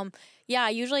now. Yeah, I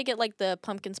usually get like the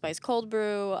pumpkin spice cold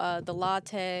brew, the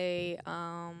latte.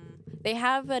 They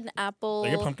have an apple. Oh,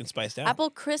 you're pumpkin spiced out.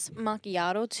 Apple crisp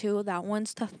macchiato too. That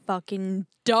one's to fucking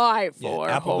die Yeah, for.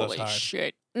 apple goes Holy hard.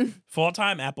 shit! Full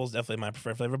time, apple's definitely my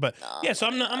preferred flavor. But yeah, so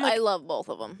I'm I like love both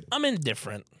of them. I'm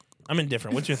indifferent.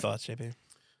 What's your thoughts, JP?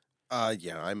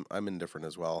 Yeah, I'm indifferent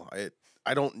as well.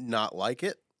 I don't not like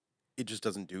it. It just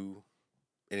doesn't do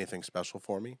anything special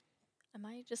for me. Am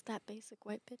I just that basic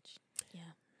white bitch? Yeah.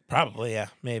 Probably, yeah,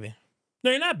 maybe.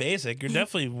 No, you're not basic. You're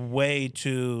definitely way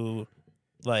too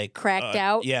like Cracked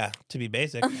out? Yeah, to be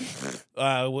basic.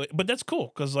 But that's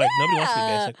cool because like nobody wants to be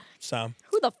Yeah. basic. So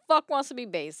Who the fuck wants to be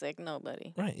basic?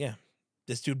 Nobody. right, yeah.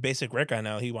 This dude, Basic Rick, I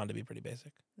know he wanted to be pretty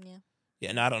basic. Yeah.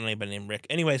 Yeah, no, I don't know anybody named Rick.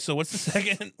 Anyway, so what's the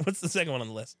second? What's the second one on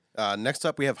the list? Next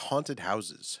up, we have haunted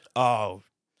houses. Oh,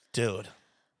 dude,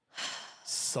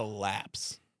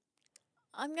 slaps.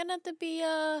 I'm gonna have to be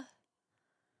in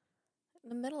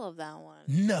the middle of that one.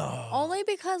 No, Only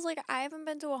because like I haven't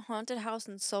been to a haunted house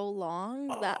in so long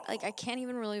that like I can't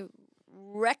even really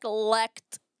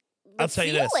recollect the I'll tell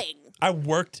you this. feeling. I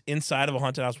worked inside of a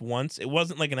haunted house once. It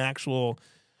wasn't like an actual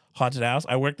haunted house.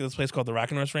 I worked at this place called the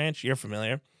Rockin' Horse Ranch. You're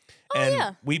familiar. Oh, And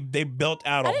yeah. they built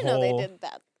out a I didn't whole know they did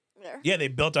that there. Yeah, they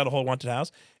built out a whole haunted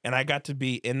house, and I got to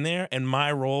be in there. And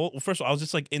my role, well, first of all, I was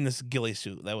just like in this ghillie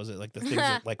suit. That was it, like the things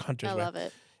that like hunters I wear. love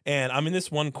it. And I'm in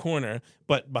this one corner,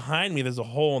 but behind me there's a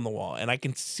hole in the wall, and I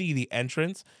can see the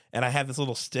entrance. And I have this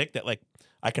little stick that like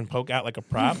I can poke out like a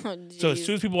prop. Oh, So as jeez.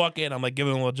 soon as people walk in, I'm like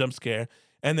giving them a little jump scare.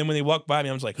 And then when they walk by me,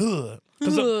 I'm just like, ugh.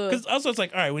 Because also it's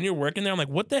like, all right, when you're working there, I'm like,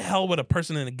 what the hell would a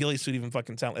person in a ghillie suit even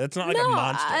fucking sound like? It's not like a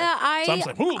monster. So I'm just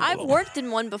like, ooh. I've worked in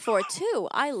one before too.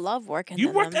 I love working. You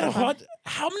in worked them. at a haunt.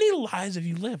 How many lives have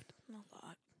you lived? A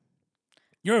lot.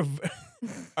 You're.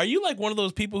 Are you like one of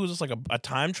those people who's just like a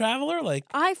time traveler? Like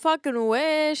I fucking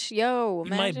wish, yo.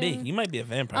 you might be. Imagine. You might be a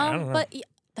vampire. I don't know. But yeah,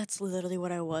 that's literally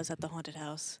what I was at the haunted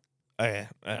house. Okay,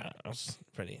 I was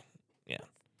pretty. Yeah.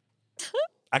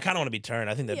 I kind of want to be turned.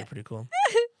 I think that'd Yeah. be pretty cool.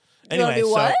 You wanna Anyway, do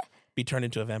so what? be turned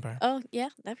into a vampire. Oh yeah,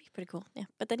 that'd be pretty cool. Yeah,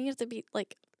 but then you have to be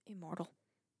like immortal.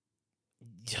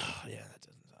 Yeah, that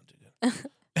doesn't sound too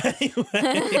good.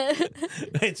 Anyway,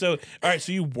 right, so all right,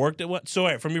 so you worked at what? So all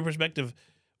right, from your perspective,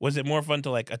 was it more fun to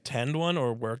like attend one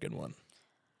or work in one?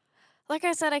 Like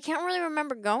I said, I can't really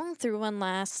remember going through one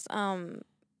last.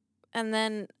 And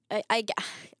then I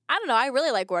don't know. I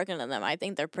really like working in them. I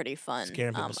think they're pretty fun.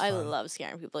 Scaring people's I fun. love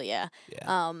scaring people. Yeah.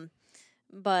 Yeah.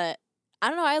 But I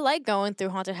don't know. I like going through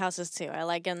haunted houses too. I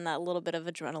like getting that little bit of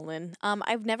adrenaline.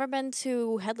 I've never been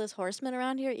to Headless Horseman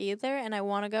around here either, and I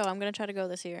want to go. I'm gonna try to go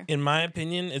this year. In my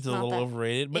opinion, it's a Not little that-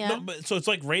 overrated. But yeah. no, but so it's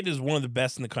like rated as one of the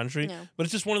best in the country. Yeah. But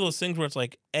it's just one of those things where it's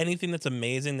like anything that's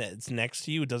amazing that it's next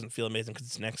to you, it doesn't feel amazing because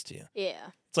it's next to you. Yeah.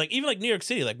 It's like even like New York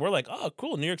City, like we're like, oh,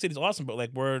 cool, New York City's awesome, but like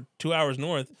we're 2 hours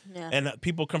north, Yeah. and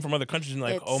people come from other countries and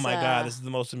like, oh It's, my god, this is the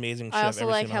most amazing shit I I've also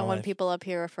ever like seen in my how when life. people up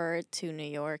here refer to New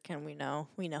York, and we know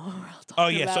what we're all talking Oh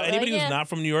yeah, about. so We're anybody like, who's yeah. not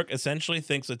from New York essentially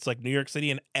thinks it's like New York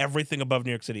City, and everything above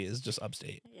New York City is just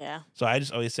upstate. Yeah, So I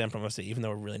just always say I'm from upstate, even though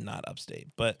we're really not upstate.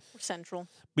 But we're central.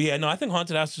 yeah, no, I think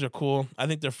haunted houses are cool. I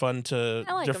think they're fun to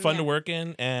I like they're them, fun yeah. to work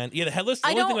in, and yeah, the headless. The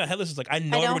I only thing don't- about headless is like I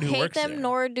know I don't everybody who hate works them, there.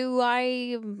 nor do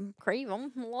I crave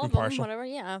them, love them, Impartial. whatever.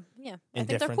 Yeah. I think they're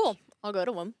Indifferent. cool. I'll go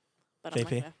to them. But I'm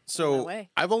not JP? gonna So go away.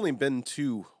 I've only been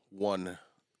to one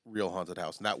real haunted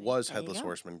house, and that was There you Headless go.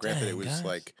 Horseman. Granted, Dang, it was guys.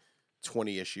 like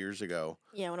 20-ish years ago.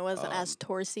 Yeah, when it wasn't as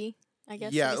toursy, I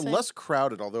guess. Yeah, you could say. less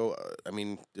crowded. Although I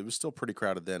mean, it was still pretty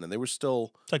crowded then, and they were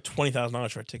still It's like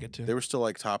 $20,000 for a ticket too.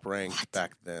 like top ranked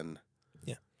back then.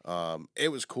 Yeah. It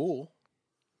was cool.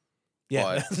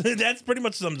 Yeah, that's pretty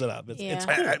much sums it up. It's Yeah.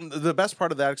 cool. And the best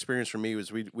part of that experience for me was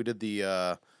we did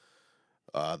the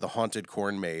haunted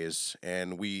corn maze,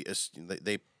 and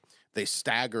they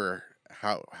stagger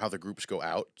how the groups go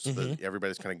out, so that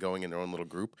everybody's kind of going in their own little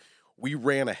group. We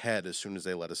ran ahead as soon as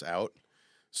they let us out.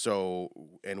 So,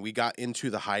 and we got into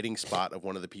the hiding spot of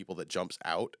one of the people that jumps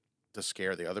out to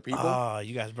scare the other people. Oh,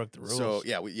 you guys broke the rules. So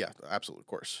yeah, absolutely, of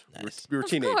course. Nice. We were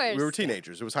teenagers. We were course.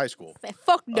 teenagers. It was high school. Say,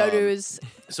 fuck dudes.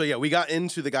 So yeah, we got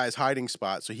into the guy's hiding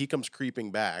spot. So he comes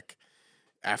creeping back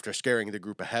after scaring the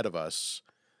group ahead of us,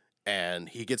 and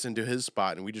he gets into his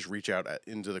spot, and we just reach out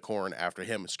into the corn after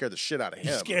him and scare the shit out of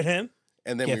You him. scared him?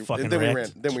 And then Get we fucking ran.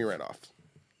 wrecked. Then we ran off.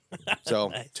 So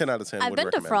Nice. 10 out of 10. I've would been to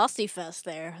recommend. Frosty Fest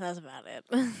there. That's about it.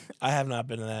 I have not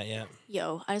been to that yet.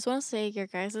 Yo, I just want to say your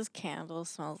guys' candle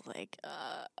smells like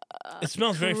It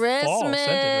smells very Christmas. fall scented,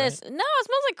 right? No, it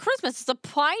smells like Christmas. It's a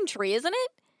pine tree, isn't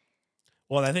it?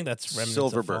 Well, I think that's remnants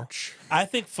Silver of fall. birch. I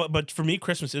think, but for me,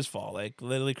 Christmas is fall. Like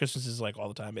literally, Christmas is like all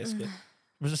the time, basically.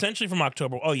 It was essentially from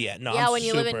October. Oh yeah, no. Yeah, I'm when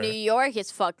you live in super- New York,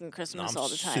 it's fucking No, Christmas I'm all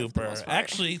the time. for the super. most part.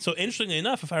 Actually, so interestingly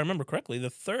enough, if I remember correctly, the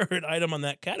third item on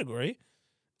that category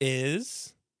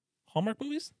is Hallmark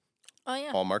movies. Oh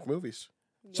yeah. Hallmark movies.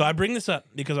 So I bring this up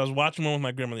because I was watching one with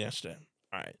my grandmother yesterday.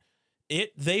 All right.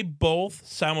 They both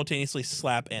simultaneously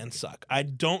slap and suck. I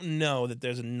don't know that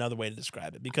there's another way to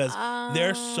describe it because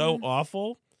they're so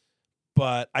awful,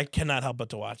 but I cannot help but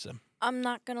to watch them. I'm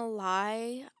not gonna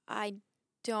lie. I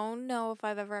don't know if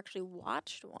I've ever actually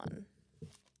watched one.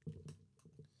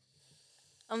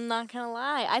 I'm not gonna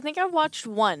lie. I think I've watched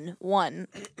one,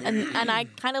 and I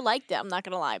kind of liked it. I'm not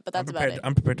gonna lie, but that's about it.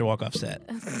 I'm prepared to walk off set.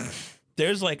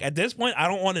 There's like at this point, I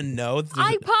don't want to know. That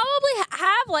I probably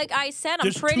have, like I said, I'm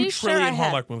there's pretty 2 sure I trillion have.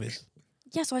 Hallmark movies.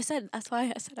 Yeah, so I said that's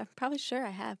why I said I'm probably sure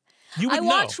I have. You would I know.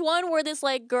 watched one where this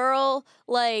like girl,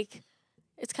 like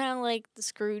it's kind of like the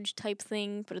Scrooge type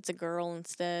thing, but it's a girl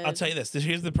instead. I'll tell you this.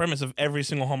 Here's the premise of every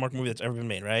single Hallmark movie that's ever been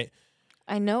made. Right?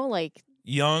 I know, like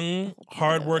Young,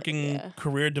 hardworking, yeah.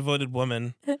 career-devoted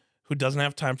woman who doesn't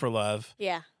have time for love.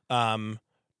 yeah, Comes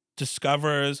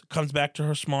back to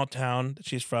her small town that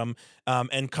she's from,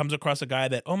 and comes across a guy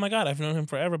that, oh my God, I've known him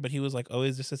forever, but he was like, oh,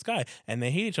 is this guy? And they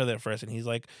hate each other at first, and he's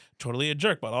like totally a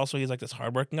jerk, but also he's like this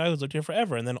hardworking guy who's lived here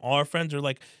forever. And then all her friends are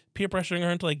like peer pressuring her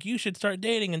into like, you should start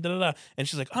dating and da-da-da. And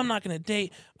she's like, I'm not going to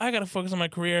date. I got to focus on my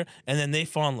career. And then they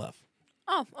fall in love.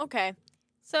 Oh, okay.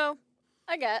 So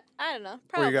I don't know. Or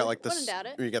Probably. you got like Wouldn't doubt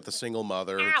it. or you got the single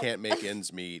mother who Ow. can't make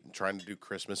ends meet and trying to do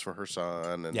Christmas for her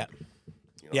son, and Yeah.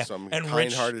 you know, some And rich-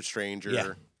 kind-hearted stranger.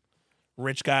 Yeah.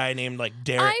 Rich guy named like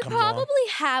Derek I comes along. probably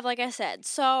have, like I said.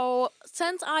 So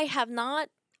since I have not,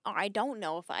 or I don't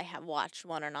know if I have watched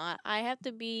one or not. I have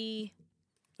to be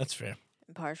That's fair.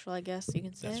 impartial, I guess you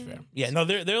can say. That's fair. Yeah, no,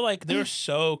 they're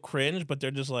so cringe, but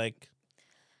they're just like,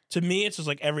 to me, it's just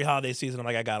like every holiday season, I'm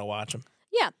like, I gotta watch them.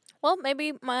 Yeah. Well,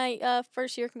 maybe my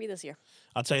first year can be this year.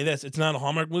 I'll tell you this: it's not a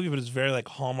Hallmark movie, but it's very like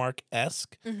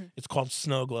Hallmark-esque. Mhm. It's called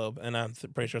Snow Globe, and I'm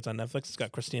pretty sure it's on Netflix. It's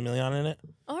got Christina Milian in it.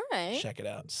 All right. Check it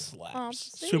out; slaps. I'll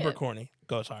see Super it. corny,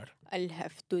 goes hard. I'll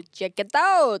have to check it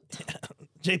out.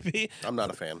 JP, I'm not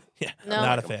a fan. yeah, No.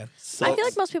 not a fan. I Sucks. feel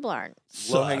like most people aren't.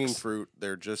 Low-hanging Sucks. fruit.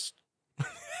 They're just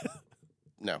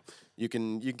no. You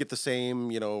can get the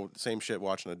same same shit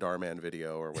watching a Darman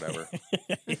video or whatever.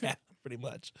 Yeah, pretty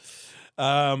much.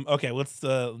 Okay, what's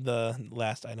the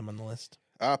last item on the list?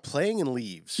 Playing in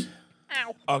leaves.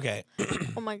 Ow. Okay,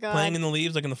 Oh my god. playing in the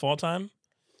leaves like in the fall time.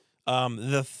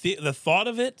 The thought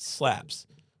of it slaps.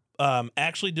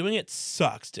 Actually doing it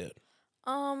sucks, dude.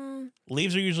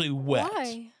 Leaves are usually wet.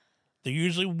 Why? They're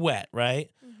usually wet, right?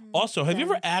 Mhm. Also, have you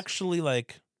ever Depends. actually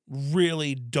like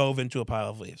really dove into a pile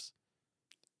of leaves?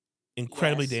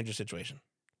 Incredibly Yes. dangerous situation.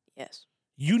 Yes.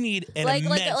 You need an like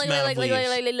immense amount of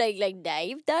leaves. like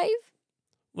dive,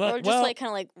 Well, or just well, like kind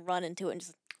of like run into it and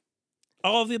just.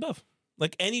 all of the above.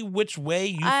 Like any which way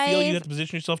you feel you I've- have to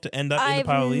position yourself to end up in the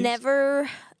pile of I've leaves. never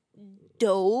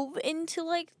dove into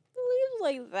like leaves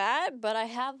like that, but I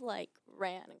have like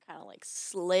ran and kind of like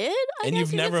slid. I And guess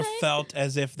you've you could never say. felt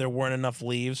as if there weren't enough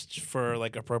leaves for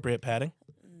like appropriate padding.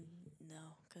 No,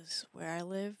 because where I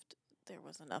lived, there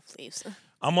was enough leaves.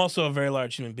 I'm also a very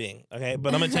large human being. Okay,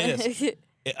 but I'm gonna tell you this.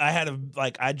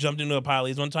 I jumped into a pile of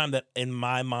leaves one time that in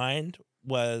my mind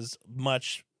was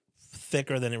much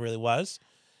thicker than it really was.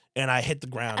 And I hit the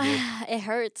ground, dude. It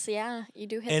hurts, yeah. You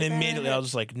do hit And the ground, it immediately I was hurts.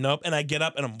 just like, nope. And I get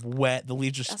up and I'm wet. The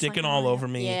leaves are That's sticking not all gonna over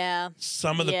me. Yeah.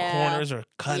 Some of the Yeah. corners are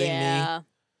cutting me. Yeah.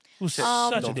 It was Ticks.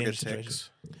 such a Don't dangerous forget situation.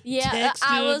 ticks. Yeah, Ticks,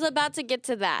 I dude. was about to get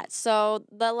to that. So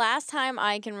the last time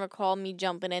I can recall me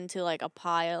jumping into like a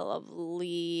pile of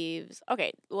leaves.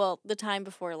 Okay, well, the time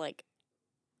before like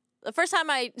the first time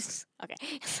I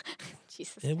okay.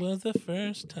 Jesus. It was the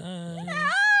first time.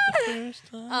 The first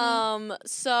time.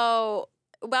 So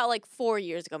about like 4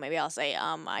 years ago, maybe I'll say,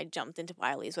 I jumped into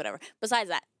pile of leaves, whatever. Besides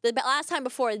that, the last time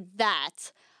before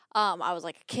that, I was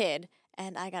like a kid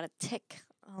and I got a tick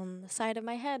on the side of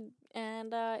my head,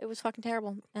 and it was fucking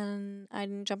terrible. And I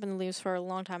didn't jump in the leaves for a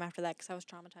long time after that because I was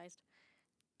traumatized.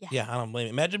 Yeah, I don't blame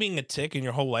you. Imagine being a tick and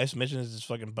your whole life's mission is just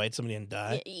fucking bite somebody and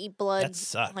die. Eat blood. That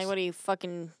sucks. Like, what are you,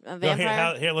 fucking a No,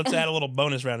 vampire? here, let's add a little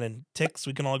bonus round in. Ticks,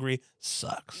 we can all agree,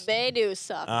 sucks. They do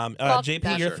suck. Fuck JP,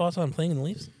 that your shit. thoughts on playing in the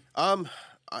leaves?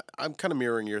 I'm kind of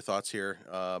mirroring your thoughts here.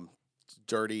 It's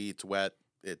dirty. It's wet.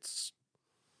 It's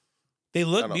They I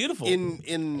look don't know. beautiful. Yeah,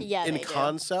 in they do.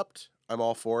 concept, I'm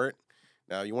all for it.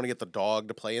 Now, you want to get the dog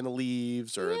to play in the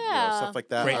leaves or Yeah. stuff like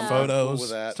that. Great I'm photos, cool with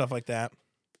that. stuff like that.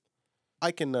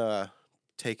 I can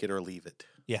take it or leave it.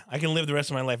 Yeah, I can live the rest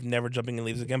of my life never jumping in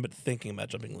leaves again, but thinking about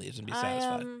jumping in leaves and be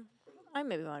satisfied. I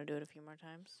maybe want to do it a few more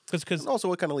times. Because And also,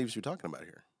 what kind of leaves are we talking about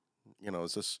here?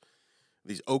 Is this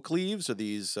these oak leaves or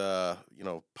these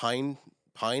pine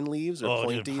leaves or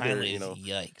pointy? pine They're, leaves,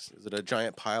 yikes. Is it a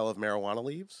giant pile of marijuana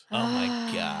leaves? Oh my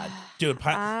god, dude!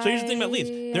 So here's the thing about leaves: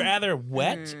 they're either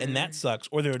wet and that sucks,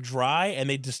 or they're dry and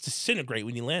they just disintegrate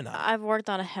when you land on them. I've worked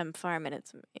on a hemp farm and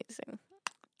it's amazing.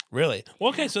 Really?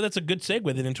 Well, okay, so that's a good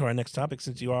segue then into our next topic,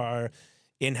 since you are our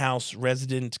in-house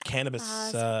resident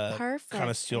cannabis Perfect.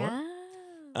 connoisseur.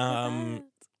 Yeah.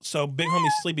 So big homie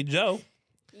Sleepy Joe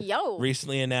Yo.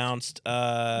 recently announced. You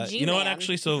know what? G-Man.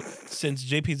 Actually, so since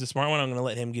JP's the smart one, I'm going to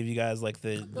let him give you guys like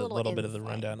the little bit of the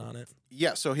insight. rundown on it.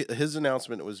 Yeah. So his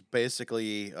announcement was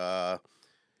basically that.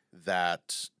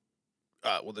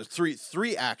 There's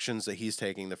three actions that he's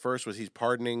taking. The first was he's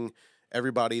pardoning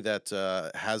everybody that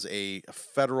has a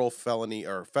federal felony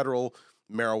or federal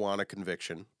marijuana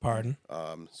conviction. Pardon.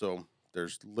 So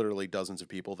there's literally dozens of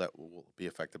people that will be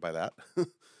affected by that.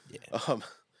 Yeah.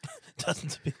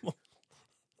 Dozens of people.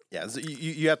 Yeah, so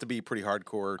you have to be pretty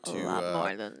hardcore A lot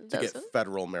more than to get dozen.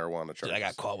 federal marijuana charges. Dude, I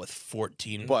got caught with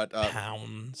 14 But,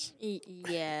 pounds.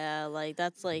 Yeah, like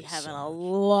that's like having a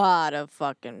lot of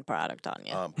fucking product on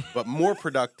you. But more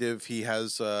productive, he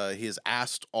has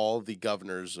asked all the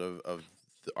governors of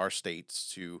our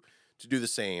states to do the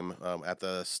same at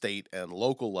the state and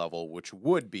local level, which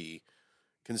would be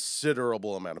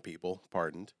considerable amount of people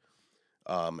pardoned.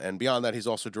 And beyond that, he's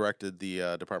also directed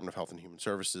the Department of Health and Human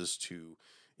Services to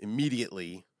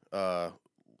immediately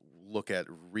look at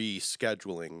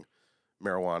rescheduling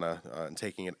marijuana and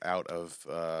taking it out of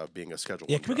being a Schedule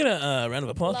Yeah, I can we get a round of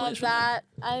applause, Love please? for that?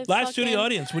 that. Live studio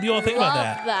audience, what do you all think about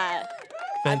that? that?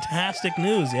 Fantastic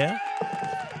news, yeah?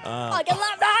 I can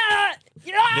love that.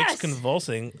 Yes. Vic's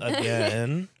convulsing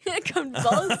again.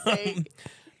 Convulsing.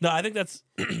 No, I think that's,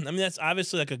 I mean, that's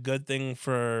obviously like a good thing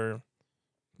for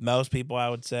most people, I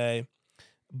would say.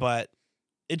 But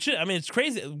it should, I mean, it's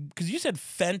crazy because you said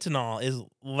fentanyl is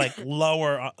like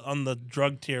lower on the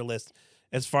drug tier list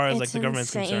as far as like the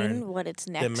government's concerned. What it's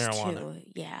than next marijuana.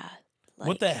 to. Yeah.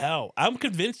 What the hell? I'm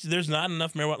convinced there's not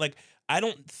enough marijuana. Like, I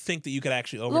don't think that you could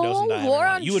actually overdose and die. War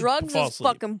of marijuana. on You would drugs fall is asleep.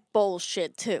 fucking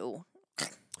bullshit too.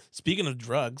 Speaking of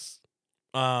drugs,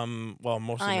 well,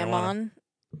 mostly I am marijuana. on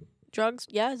drugs.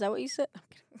 Yeah, is that what you said?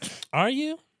 Are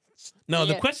you? No,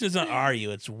 the Yeah. question is not are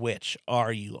you, it's which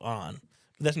are you on.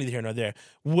 But that's neither here nor there.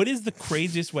 What is the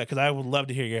craziest way? Because I would love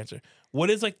to hear your answer. What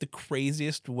is like the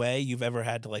craziest way you've ever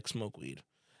had to like smoke weed?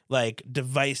 Like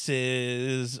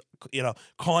devices,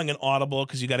 calling an audible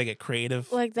because you got to get creative.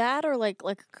 Like that, or like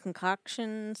a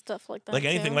concoction stuff like that. Like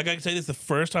anything. too? Like I can say this is the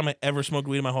first time I ever smoked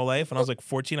weed in my whole life. When I was like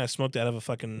 14, I smoked out of a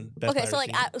fucking Best okay, Buy so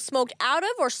like receipt. smoked out of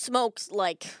or smoked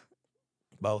like.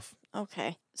 Both. Okay, All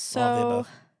of the so above.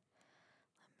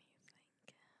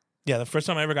 Yeah, the first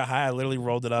time I ever got high, I literally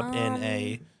rolled it up in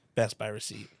a Best Buy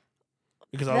receipt.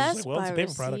 Because I was just Best like, well, it's a Buy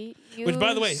paper product. receipt. Which, by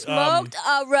the You way, smoked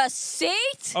a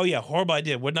receipt. Oh yeah, horrible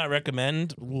idea. Would not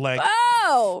recommend. Like,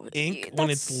 Oh, ink when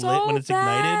that's it's lit, when it's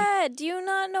ignited. bad. Do you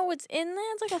not know what's in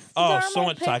there? It's like a oh, so thermal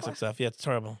much paper. toxic stuff. Yeah, it's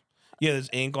terrible. Yeah, there's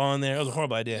ink on there. It was a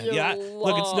horrible idea. Your Yeah,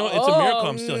 look, it's a miracle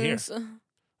I'm still here. lungs.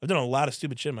 I've done a lot of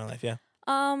stupid shit in my life. Yeah.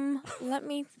 Let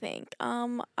me think.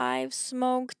 I've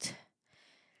smoked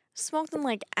in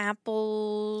like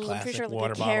apples. I'm Classic pretty sure like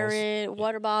water a bottles. carrot,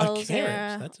 water bottles. carrot,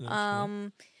 Yeah. that's an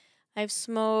interesting I've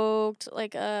smoked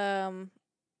like a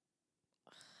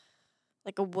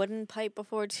wooden pipe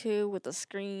before too with a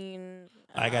screen.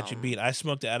 I got you beat. I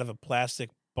smoked it out of a plastic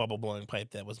bubble blowing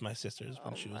pipe that was my sister's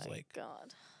when she was my like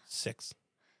God. 6.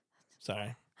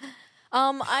 Sorry.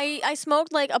 I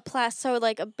smoked like a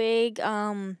big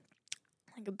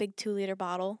 2-liter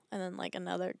bottle and then like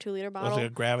another 2-liter It was bottle. like a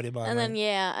gravity bomb. And then right?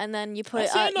 and then you I put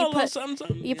see, I know a you little put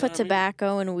something, you know put what I mean?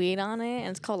 tobacco and weed on it, and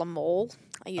it's called a mole.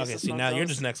 I used Okay, to see smoke now you're those.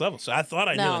 just next level. So I thought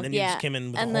I knew, No, and then you yeah. just came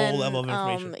in with And a whole then, level of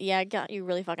information. yeah, I got you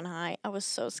really fucking high. I was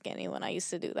so skinny when I used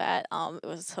to do that. It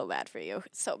was so bad for you.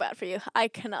 It's so bad for you. I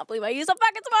cannot believe I used to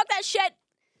fucking smoke that shit.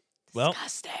 Well,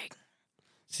 Disgusting.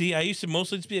 see, I used to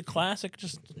mostly just be a classic,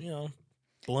 just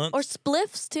Blunts. Or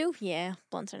spliffs too. Yeah,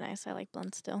 blunts are nice. I like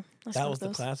blunts still. That was the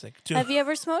classic. Dude, Have you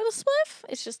ever smoked a spliff?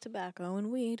 It's just tobacco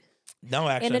and weed. no,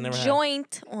 actually, I And a never have.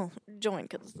 joint. Well, joint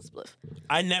because it's the spliff.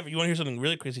 I never. You want to hear something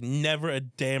really crazy? Never a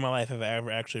day in my life have I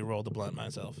ever actually rolled a blunt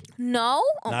myself. No?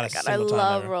 Oh Not my a god, I single time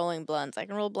love ever. rolling blunts. I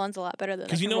can roll blunts a lot better than I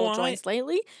 'Cause can you know roll why? joints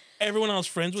lately. Everyone I was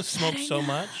friends with smoked I so know.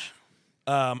 much.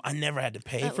 I never had to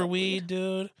pay I for love weed,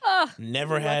 dude. Ah,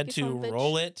 Never lucky had son to of a bitch.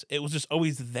 roll it. It was just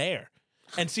always there.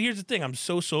 And see, here's the thing. I'm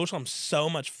so social. I'm so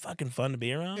much fucking fun to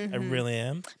be around. I Mhm. really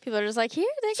am. people are just like, here,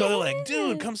 they So go. they're like,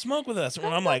 dude, come smoke with us. And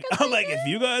Come I'm like, fucking if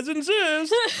you guys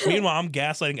insist. Meanwhile, I'm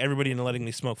gaslighting everybody into letting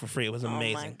me smoke for free. It was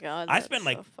amazing. Oh my god, I that's spent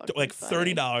so fucking like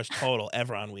funny. $30 total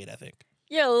ever on weed, I think.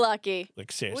 You're lucky.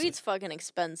 Like seriously. Weed's fucking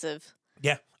expensive.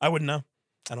 Yeah, I wouldn't know.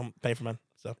 I don't pay for mine.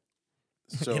 So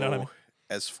So, You know what I mean?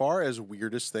 as far as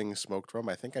weirdest things smoked from,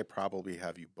 I think I probably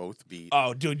have you both beat.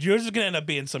 oh dude, yours is gonna end up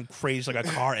being some crazy like a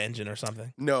car engine or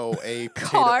something. No, a potato,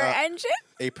 Car engine?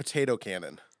 a potato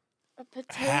cannon. A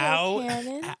potato How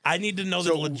cannon? I need to know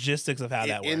So, the logistics of how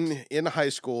that works. In high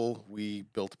school, we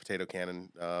built a potato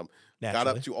cannon. Got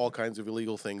Naturally. up to all kinds of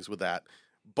illegal things with that,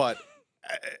 but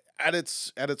at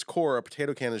its core, a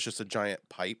potato cannon is just a giant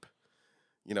pipe.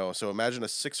 You know, so imagine a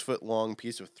 6-foot long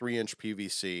piece of 3-inch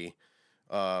PVC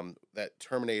that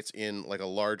terminates in like a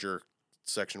larger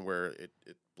section where it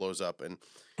blows up, and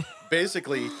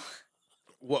basically,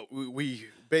 what we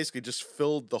basically just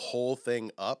filled the whole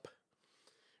thing up.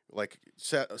 Like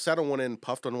sat on one end,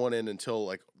 puffed on one end until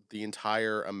like the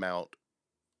entire amount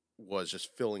was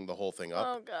just filling the whole thing up.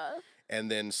 Oh god. And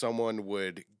then someone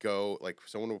would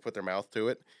put their mouth to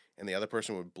it, and the other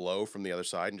person would blow from the other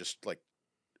side and just like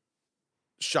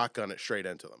shotgun it straight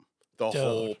into them. The Dude.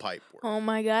 whole pipe work. Oh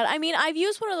my god. I mean, I've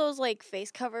used one of those like face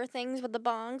cover things with the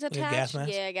bongs a attached. gas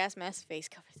mask? Yeah, gas mask face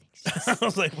cover things. I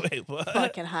was like, wait, what?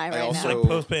 Fucking high I right also- now. Like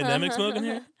post-pandemic smoking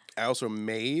here? I also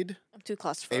made I'm too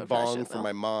claustrophobic. a for that bong shit, for though.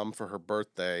 my mom for her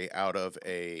birthday out of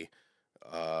a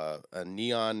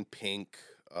neon pink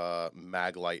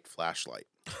Maglite flashlight.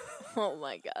 Oh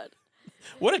my god.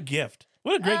 What a gift.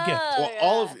 What a great gift. Oh,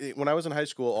 Well, yeah. when I was in high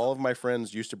school, all of my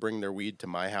friends used to bring their weed to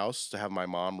my house to have my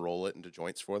mom roll it into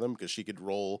joints for them because she could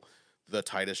roll the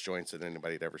tightest joints that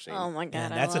anybody had ever seen. Oh my god.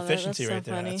 Man, I that's love it. efficiency That's right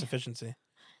so there. funny. That's efficiency.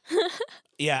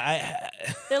 Yeah,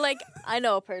 They're like, I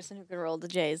know a person who can roll the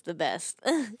J's the best.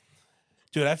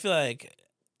 dude, I feel like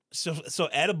so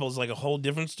edibles like a whole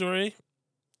different story.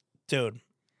 Dude,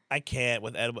 I can't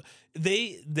with edible.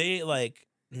 They like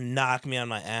knock me on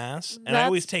my ass, and I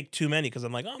always take too many because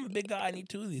I'm like, oh, I'm a big guy. I need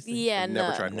 2 of these things. Yeah, Never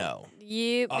no. tried one. No.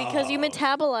 Because you Oh.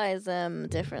 metabolize them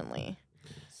differently.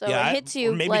 So Yeah, it hits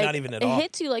you or maybe like not even at it all.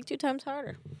 hits you like 2 times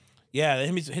harder. Yeah, it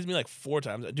hits me like 4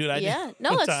 times. Dude, I yeah. did No,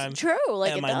 one that's time true.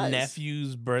 Like at it my does.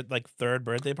 nephew's 3rd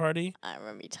birthday party. I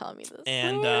remember you telling me this.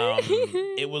 And story.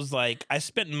 it was like I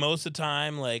spent most of the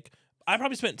time like I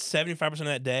probably spent 75% of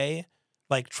that day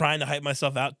like trying to hype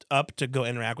myself up to go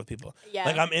interact with people. yeah.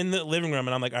 Like I'm in the living room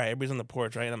and I'm like, all right, everybody's on the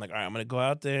porch, right? And I'm like, all right, I'm gonna go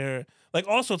out there. Like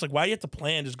also, it's like, why do you have to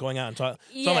plan just going out and talk?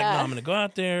 So I'm like, no, I'm gonna go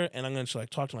out there and I'm gonna just like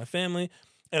talk to my family.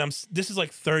 And this is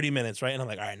like 30 minutes, right? And I'm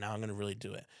like, all right, now I'm gonna really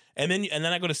do it. And then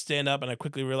I go to stand up and I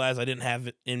quickly realize I didn't have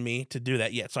it in me to do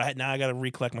that yet. So now I gotta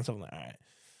recollect myself. I'm like, all right.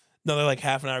 Another like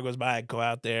half an hour goes by. I go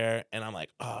out there and I'm like,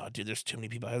 oh, dude, there's too many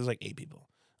people. There's like 8 people.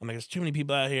 I'm like, there's too many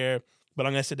people out here, but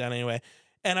I'm gonna sit down anyway.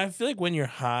 And I feel like when you're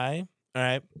high, all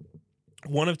right,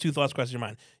 one of 2 thoughts cross your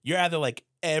mind. You're either like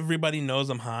everybody knows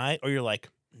I'm high, or you're like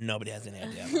nobody has any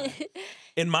idea. I'm high.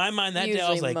 In my mind, that day I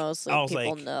was like, mostly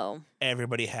people know.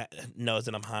 everybody knows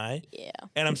that I'm high. Yeah.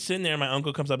 And I'm sitting there, and my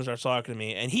uncle comes up and starts talking to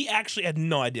me, and he actually had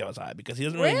no idea I was high because he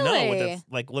doesn't really know what Really? that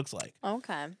like looks like.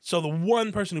 Okay. So the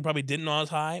one person who probably didn't know I was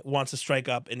high wants to strike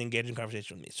up and engage in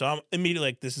conversation with me. So I'm immediately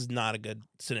like, this is not a good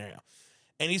scenario.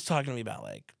 And he's talking to me about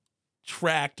like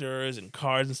tractors and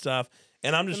cars and stuff,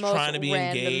 and I'm just the most trying to be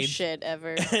random engaged. shit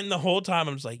ever. And the whole time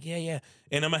I'm just like, yeah.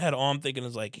 And in my head, all I'm thinking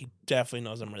is like, he definitely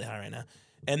knows I'm really high right now.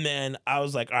 And then I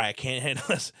was like, all right, I can't handle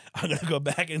this. I'm going to go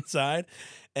back inside.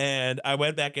 And I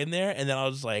went back in there. And then I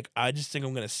was like, I just think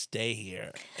I'm going to stay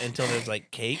here until there's like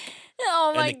cake.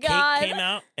 Oh my and the god. cake came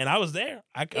out. And I was there.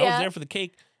 I was Yeah. there for the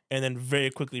cake. And then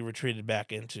very quickly retreated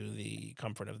back into the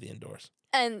comfort of the indoors.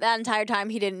 And that entire time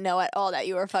he didn't know at all that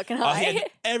you were fucking He high. had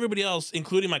everybody else,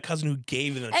 including my cousin who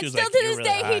gave them. And She was still like, to "You're this really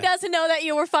day high." he doesn't know that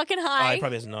you were fucking Oh, high. he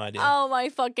probably has no idea. Oh my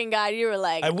fucking god, you were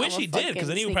like, I wish I'm a he did, because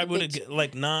then he fucking probably would sneaky have bitch.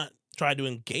 like not tried to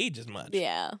engage as much.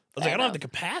 Yeah. I was like, I don't have the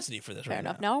capacity for this Fair right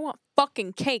enough. now. Now I want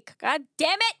fucking cake. God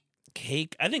damn it.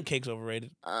 Cake? I think cake's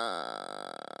overrated.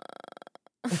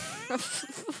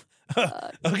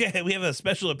 Okay, we have a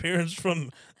special appearance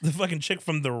from the fucking chick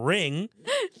from The Ring.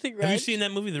 The Have you Grudge? seen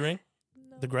that movie, The Ring?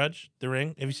 No. The Grudge? The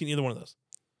Ring? Have you seen either one of those?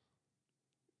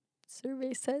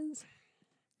 Survey says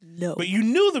no. But you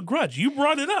knew The Grudge. You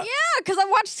brought it up. Yeah, because I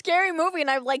watched Scary Movie and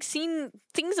I've like seen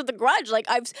things of The Grudge. Like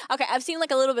I've seen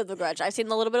like a little bit of The Grudge. I've seen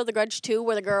a little bit of The Grudge too,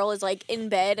 where the girl is like in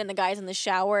bed and the guy's in the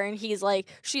shower and she's like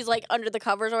under the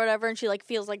covers or whatever, and she like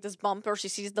feels like this bump or she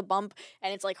sees the bump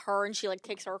and it's like her and she like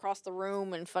takes her across the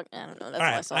room and fuck. I don't know. That's All what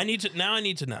I right, saw. I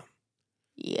need to know.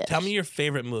 Yes. Tell me your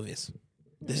favorite movies.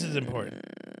 This is important.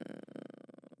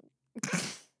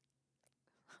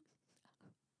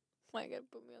 Why you gotta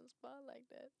put me on the spot like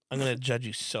that? I'm gonna judge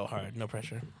you so hard. No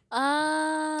pressure.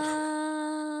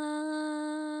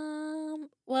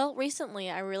 Well, recently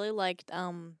I really liked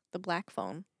The Black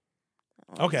Phone. I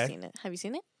don't know if Okay. you've seen it. Have you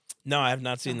seen it? No, I have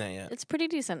not seen that yet. It's pretty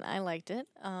decent. I liked it.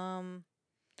 Favorite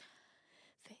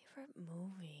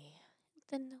movie?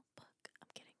 The Notebook. I'm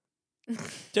kidding.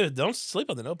 Dude, don't sleep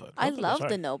on The Notebook. I Notebook goes love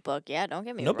hard. The Notebook. Yeah, don't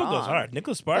get me Notebook wrong. goes hard.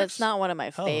 Nicholas But Sparks. it's not one of my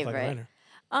Hell of a fucking favorite. writer.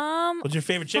 What's your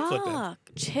favorite chick flick then? Fuck.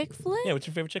 Chick flick? Yeah, what's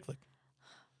your favorite chick flick?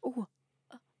 Ooh.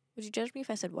 Would you judge me if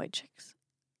I said White Chicks?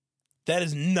 That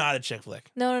is not a chick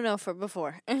flick. No, for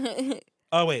before.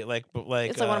 Oh wait, like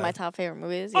It's like one of my top favorite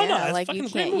movies. Oh, Yeah, no, that's like fucking you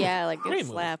great can't. movie. Yeah, like Great it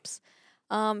movie. slaps.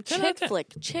 10 out of Chick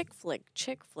 10. flick.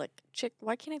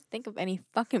 Why can't I think of any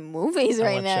fucking movies I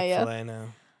right want now, yo? Chick-fil-A now.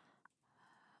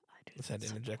 Just had to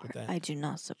interject with that. I do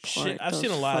not support. Shit, I've those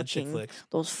seen a lot of chick fucking- flicks.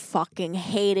 Those fucking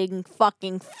hating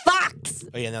fucking fucks.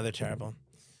 Oh yeah, now they're terrible.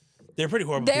 They're pretty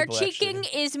horrible Their people, chicken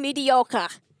actually. is mediocre.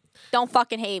 Don't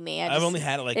fucking hate me. I've only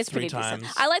had it like it's 3 pretty times.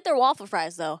 decent. I like their waffle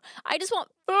fries though. I just want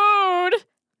food.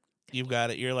 You've got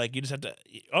it. You're like, you just have to.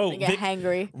 Oh, I get Vic,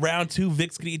 hangry. round 2.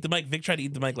 Vic's gonna eat the mic. Vic tried to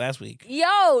eat the mic last week.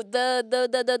 Yo,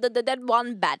 the dead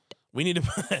one bat. We need to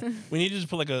just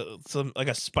put like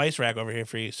a spice rack over here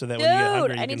for you, so that when you get hungry,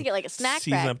 Dude, you I need can to get like a snack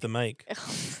season pack. up the mic.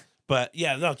 But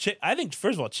yeah, no, I think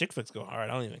first of all, chick flicks go hard.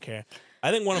 I don't even care.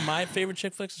 I think one of my favorite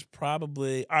chick flicks is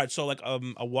probably all right. So like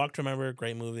A Walk to Remember,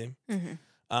 great movie.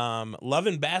 Mm-hmm. Love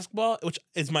and Basketball, which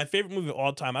is my favorite movie of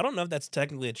all time. I don't know if that's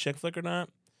technically a chick flick or not.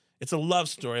 It's a love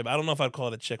story, but I don't know if I'd call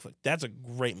it a chick flick. That's a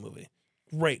great movie.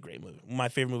 Great movie. My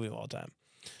favorite movie of all time.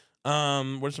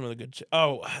 What's some other good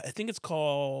I think it's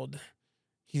called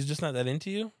He's Just Not That Into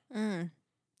You.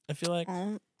 I feel like.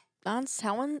 That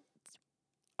sound.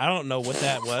 I don't know what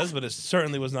that was, but it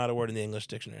certainly was not a word in the English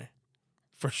dictionary.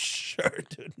 For sure,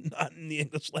 dude. Not in the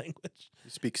English language.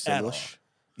 You speak At all. Simlish.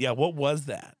 Yeah, what was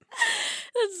that?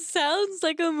 That sounds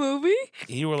like a movie.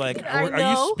 You were like, I are you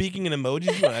know. speaking in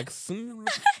emojis? You were like,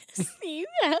 See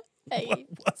that? what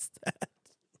was that?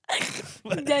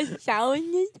 That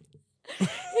sound.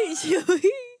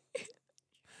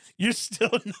 You're still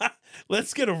not.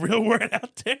 Let's get a real word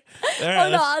out there. All right, Oh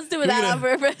no, I was doing that on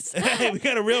purpose. Hey, we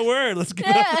got a real word. Let's get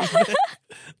it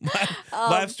up.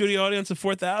 Live studio audience of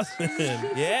 4,000.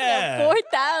 Yeah.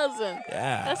 4,000.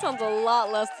 Yeah. That sounds a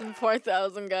lot less than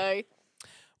 4,000, guy.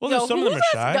 Well, Yo, there's some of who them was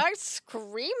are that shy. guy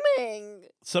screaming?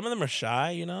 Some of them are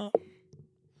shy, you know?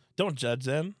 Don't judge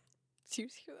them. Do you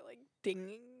hear like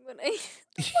dinging when I?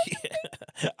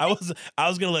 Yeah. I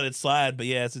was gonna let it slide, but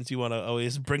yeah, since you want to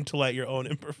always bring to light your own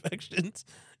imperfections,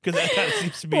 because that kind of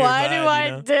seems to be Why your vibe, do I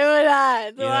you know? do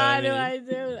that? You know Why what do I I do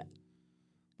that?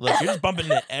 Look, you're just bumping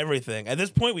into everything. At this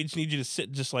point, we just need you to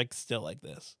sit just like still like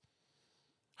this.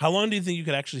 How long do you think you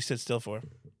could actually sit still for?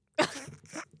 I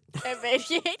have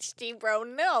ADHD, bro.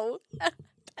 No.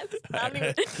 That's not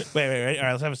even. Wait. All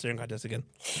right, let's have a staring contest again.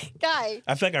 Guy.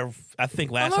 I think last I'm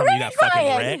time you got already fucking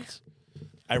crying. wrecked.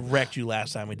 I wrecked you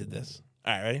last time we did this.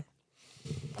 All right, ready?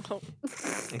 Oh.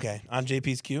 Okay, on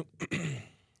JP's cue.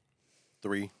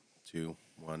 3, 2,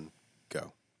 1,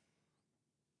 go.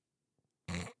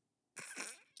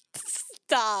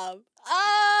 Stop.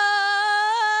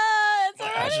 It's My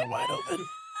eyes already. are wide open.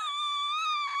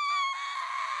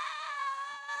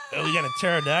 Oh, we got a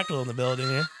pterodactyl in the building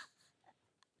here.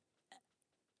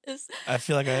 It's- I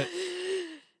feel like my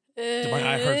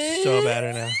eye hurts so bad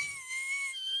right now.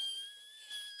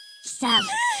 Stop.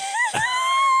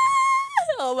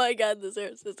 Oh my god, this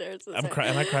hurts. I'm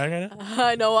crying. Am I crying right now?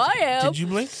 I know I am. Did you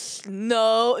blink?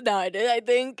 No, I did. I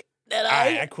think that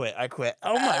I quit.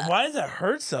 Oh my! Why does that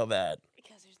hurt so bad?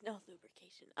 Because there's no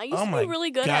lubrication. I used Oh to my be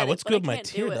really good God! at it. What's but good I with my can't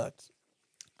do tear it. ducts?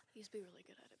 I used to be really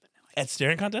good at it, but now I At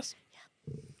staring contest?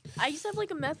 I used to have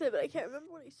like a method, but I can't remember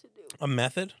what I used to do. A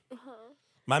method? Uh-huh.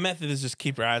 My method is just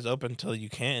keep your eyes open until you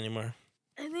can't anymore.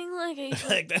 I think like I used to.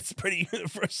 Like that's a pretty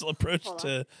universal approach Hold on.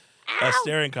 to a Ow!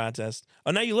 staring contest.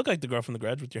 Oh, now you look like the girl from The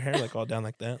Grudge with your hair like all down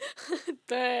like that.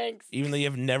 Thanks. Even though you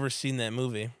have never seen that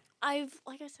movie.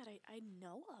 Like I said, I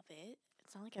know of it.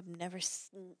 It's not like I've never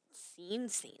seen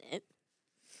it.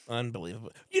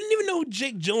 Unbelievable. You didn't even know who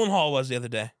Jake Gyllenhaal was the other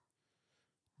day.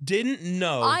 Didn't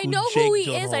know. I know Jake who he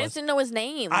Gyllenhaal is. I was. just didn't know his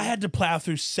name. I had to plow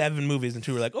through 7 movies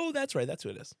until we were like, oh, that's right. That's who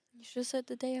it is. You should have said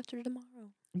The Day After Tomorrow.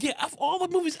 Yeah, of all the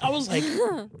movies, I was like,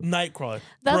 Nightcrawler.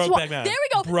 That's Brokeback what. Mountain, There we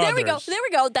go. There we go. Brothers. There we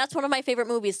go. That's one of my favorite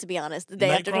movies, to be honest. The Day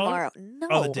After Nightcrawler? Tomorrow. No,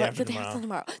 Oh, The Day After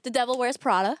Tomorrow. The Devil Wears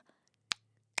Prada.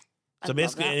 I So love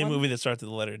basically, that any one. movie that starts with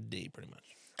the letter D, pretty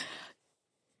much.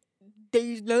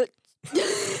 These nuts.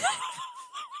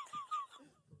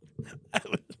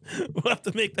 We'll have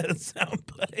to make that a sound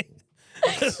play.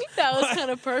 That was Why-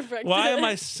 kind of perfect. Why am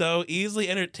I so easily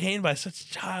entertained by such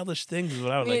childish things? Is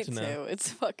what I would Me like to too. know. It's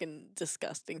fucking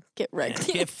disgusting. Get wrecked.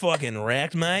 Get fucking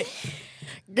wrecked, mate.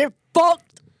 Get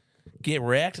fucked. Get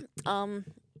wrecked.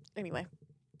 Anyway.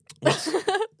 What's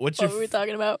What your were we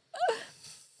talking about?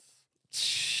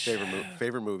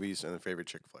 Favorite movies and then favorite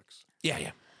chick flicks. Yeah. You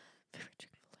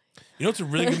know what's a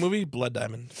really good movie? Blood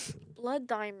Diamond. Blood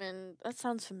Diamond. That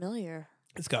sounds familiar.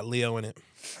 It's got Leo in it.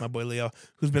 My boy Leo,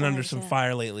 who's been under some yeah.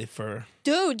 fire lately for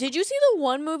Dude, did you see the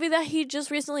one movie that he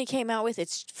just recently came out with?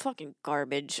 It's fucking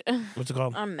garbage. what's it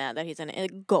called? I'm mad that he's in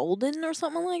it. Golden or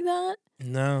something like that?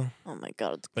 No. Oh my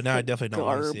god, it's But now I definitely don't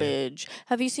wanna see it. garbage.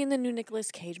 Have you seen the new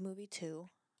Nicolas Cage movie too?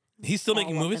 He's still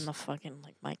making All up movies? in the fucking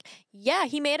mic. Yeah,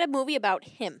 he made a movie about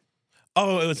him.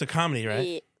 Oh, it was a comedy, right?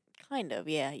 Yeah, kind of.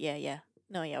 Yeah.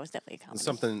 No, yeah, it was definitely a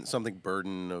comedy. Something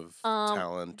burden of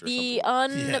talent or The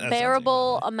something. that sounds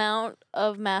unbearable like amount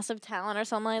of massive talent or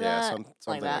something like Yeah, that. something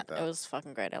like that. It was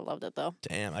fucking great. I loved it though.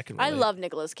 Damn, I can I relate. love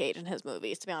Nicolas Cage and his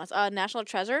movies, to be honest. National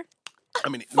Treasure. I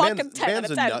mean, Fucking man's 10 out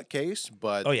a of 10. nutcase,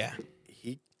 but Oh, yeah.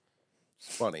 he's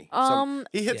funny.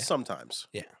 He hits Yeah. sometimes.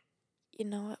 Yeah. You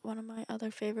know what? One of my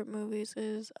other favorite movies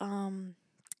is The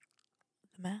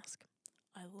Mask.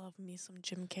 I love me some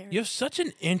Jim Carrey. You have such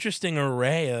an interesting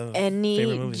array of favorite Any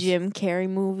movies. Jim Carrey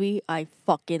movie, I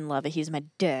fucking love it. He's my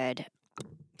dad.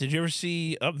 Did you ever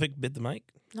see Vic bit the mic?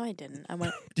 No, I didn't. I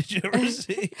went. Did you ever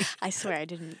see? I swear I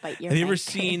didn't bite your. Have you ever mic.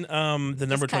 seen the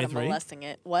number Just kind of 23? molesting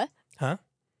it. What? Huh?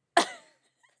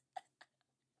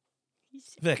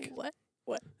 Vic.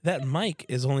 What? That mic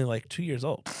is only like 2 years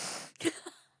old.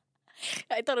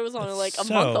 I thought it was only like a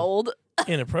So- month old.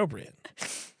 Inappropriate.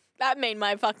 That made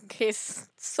my fucking case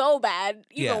so bad.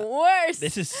 Even Yeah. worse.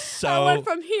 This is I so. went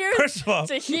from here First of all,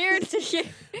 to here to here.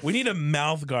 we need a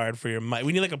mouth guard for your mic.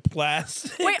 We need like a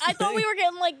plastic. Wait, I thought we were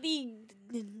getting like the.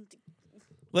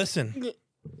 Listen, Yeah,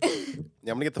 I'm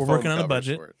gonna get the. We're foam working on a covers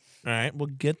budget. for it. all right, we'll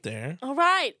get there. All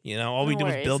right. You know, all we No do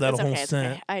is worries. build out It's a whole okay, it's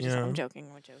set. okay. I'm you know?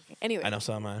 joking. I'm joking. Anyway, I know,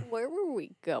 so am I. where were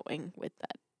we going with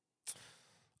that?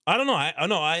 I don't know.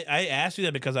 I asked you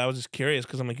that because I was just curious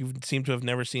because I'm like, you seem to have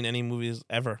never seen any movies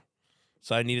ever.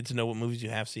 So I needed to know what movies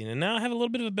you have seen. And now I have a little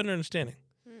bit of a better understanding.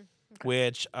 Okay.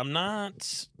 Which I'm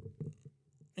not.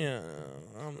 Yeah.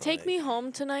 Take Me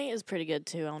Home Tonight is pretty good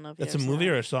too. I don't know if That's you a ever movie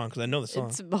saw or it. a song? Because I know the song.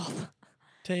 It's both.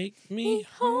 Take me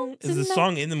home. Is the tonight.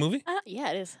 song in the movie?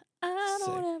 Yeah, it is. I Sick.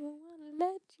 don't ever want to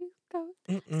let you go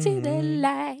to the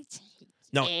light.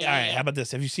 No. All right. How about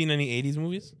this? Have you seen any 80s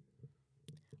movies?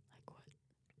 Like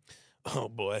what? Oh,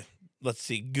 boy. Let's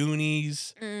see.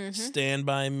 Goonies. Mm-hmm. Stand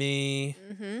By Me.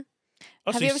 Mm-hmm.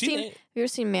 Oh, Have so you you've ever seen seen? it? Have you ever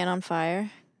seen Man on Fire?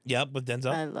 Yep, with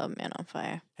Denzel. I love Man on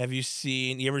Fire. Have you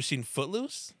ever seen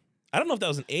Footloose? I don't know if that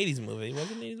was an 80s movie. Was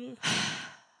it an 80s movie?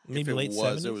 Maybe If it late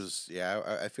was, 70s? it was.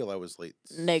 Yeah, I feel I was late.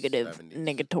 Negative, 70s.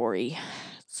 negatory,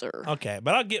 sir. Okay,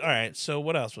 but I'll get. All right, so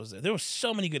what else was there? There were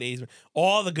so many good 80s.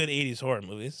 All the good 80s horror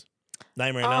movies.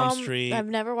 Nightmare on Elm Street. I've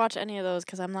never watched any of those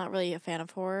because I'm not really a fan of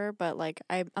horror, but like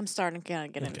I'm starting to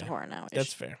get into Okay. horror now.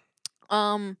 That's fair.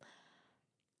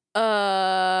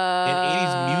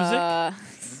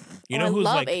 You know I who's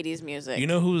love like 80s music. You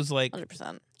know who's like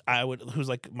 100%. who's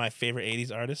like my favorite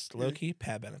 80s artist, Mm-hmm. low-key?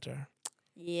 Pat Benatar.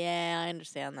 Yeah, I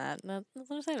understand that.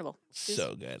 That's understandable.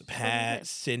 So good. so Pat, good.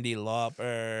 Cyndi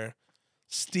Lauper,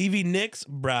 Stevie Nicks,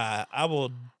 bruh. I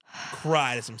will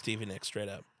cry to some Stevie Nicks straight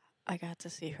up. I got to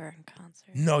see her in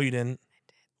concert. No, you didn't.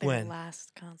 Their when?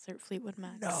 last concert, Fleetwood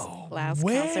Mac. No, Last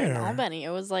concert in where? Albany. It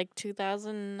was like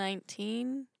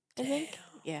 2019, I think. Damn.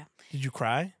 Yeah. Did you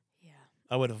cry? Yeah.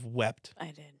 I would have wept. I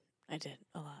did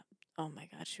a lot. Oh my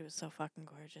god, she was so fucking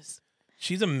gorgeous.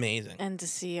 She's amazing. And to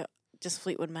see just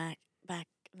Fleetwood Mac back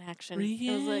in action,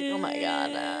 it was like, oh my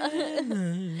god.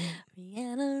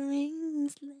 Rihanna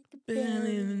rings like a bell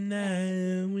in the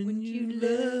night when you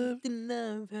love to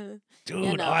love her. Dude,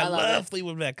 Yeah, no, I I love love it.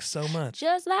 Fleetwood Mac so much.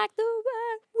 Just like the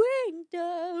white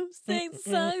window, sing the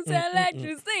songs I like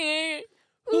to sing.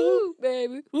 Ooh,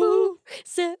 baby, ooh,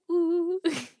 say ooh.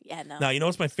 Yeah, no. Now, you know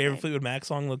what's my favorite Right. Fleetwood Mac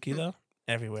song, low-key, though?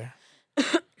 Everywhere.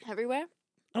 Everywhere?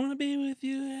 I want to be with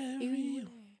you everywhere.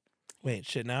 Wait,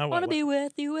 shit, now Wanna what? be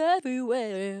with you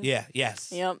everywhere. Yeah,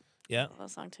 yes. Yep. Yeah. Love that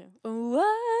song too. Ooh,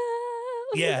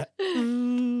 Yeah.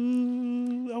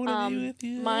 Ooh, I want to be with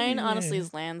you. Mine honestly everywhere.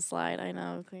 is Landslide. I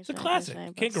know. It's a classic.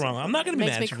 Can't go wrong. I'm not gonna It be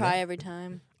makes mad me at you for cry that. every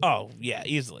time. Oh yeah,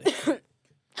 easily.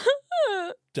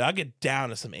 Dude, I'll get down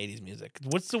to some 80s music.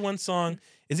 What's the one song?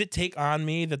 Is it Take On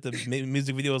Me that the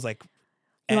music video is like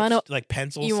You wanna- etched, like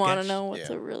pencil You want to sketched? know what's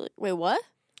Yeah. a really wait? What?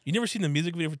 You never seen the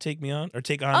music video for Take Me On or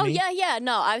Take On Oh Me? yeah.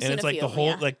 No, I've And seen it's a like few. the whole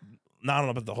yeah. like not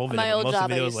all about the whole video. My but old most job, of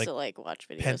the I videos used like to like watch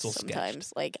videos pencil sketched.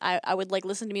 sometimes. Like I would like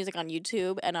listen to music on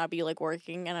YouTube, and I'd be like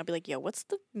working, and I'd be like, "Yo, what's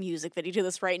the music video to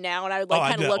this right now?" And I would like Oh, I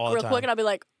kind do of that look all the real quick, time. and I'd be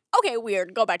like, "Okay,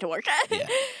 weird. Go back to work." Yeah.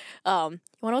 You want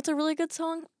to know what's a really good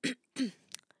song?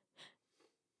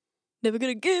 Never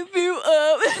gonna give you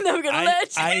up. Never gonna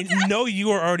let you. I know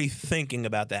you are already thinking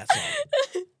about that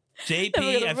song. JP, Never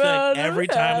I gonna feel like run every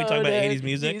time we talk about around 80s and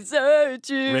music, desert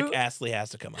you. Rick Astley has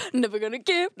to come up. Never gonna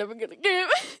give. Never gonna give.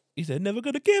 He said, never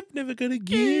gonna give, never gonna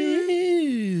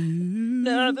give.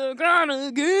 Never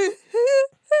gonna give.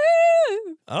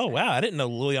 Oh, wow. I didn't know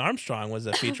Louis Armstrong was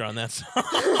a feature on that song.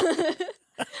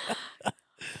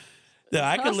 Yeah,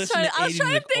 I could listen to 80s I was trying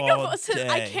music to think all of. day.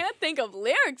 I can't think of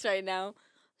lyrics right now.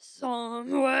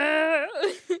 Somewhere.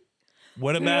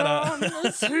 What about beyond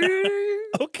the sea,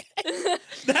 Okay.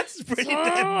 That's pretty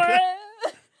damn somewhere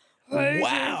good. waiting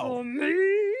Wow. for me.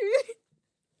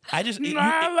 I just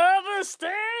My lover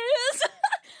stays.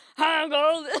 I'm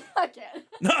going. I can't.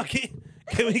 No,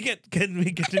 can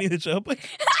we continue the show, please?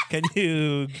 Can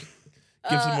you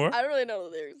give some more? I don't really know the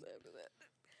lyrics after that.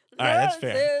 All right, that's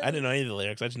fair. I didn't know any of the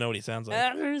lyrics. I just know what he sounds like.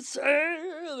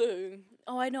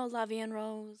 Oh, I know La Vie en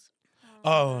Rose.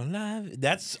 Oh, love.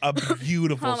 That's a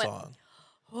beautiful Oh, my- song.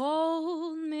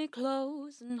 Hold me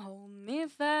close and hold me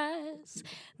fast.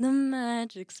 The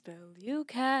magic spell you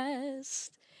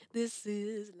cast. This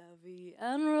is La Vie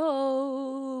en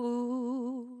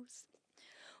Rose.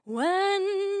 When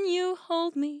you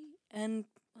hold me and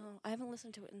I haven't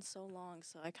listened to it in so long,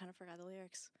 so I kind of forgot the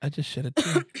lyrics. I just shed a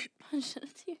tear.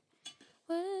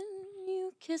 When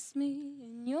you kiss me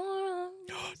in your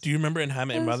arms. Do you remember in How I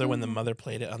Met Your Mother when the mother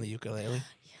played it on the ukulele?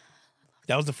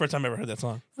 That was the first time I ever heard that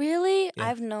song. Really? Yeah.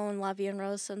 I've known La Vie en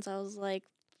Rose since I was like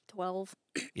 12.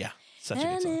 Yeah, such a good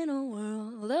And song. in a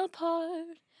world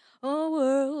apart, a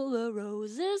world where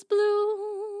roses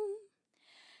bloom,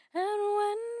 and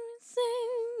when we sing,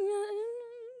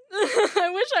 I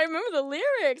wish I remember the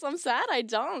lyrics. I'm sad I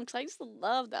don't, 'cause I used to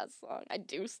love that song. I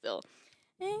do still.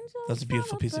 Angels That's a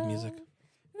beautiful from piece of music. above.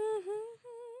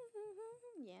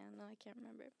 Yeah, no, I can't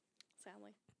remember it.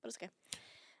 Sadly, but it's okay.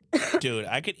 Dude,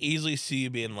 I could easily see you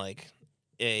being like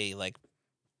a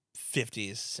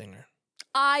 50s singer.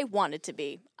 I wanted to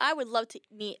be. I would love to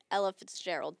meet Ella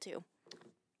Fitzgerald too.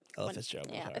 Ella Fitzgerald.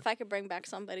 was Yeah, hard. if I could bring back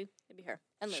somebody, it'd be her.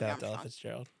 And Louis Shout out to Ella Armstrong.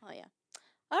 Fitzgerald. Oh yeah.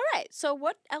 All right. So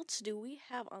what else do we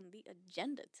have on the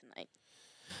agenda tonight?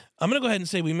 I'm going to go ahead and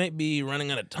say we might be running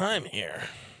out of time here.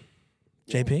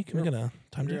 JP, can we get a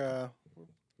time check? You're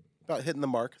about hitting the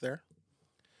mark there.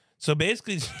 So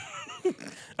basically, all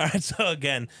right. So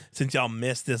again, since y'all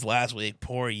missed this last week,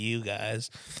 poor you guys.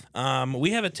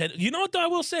 We have you know what though? I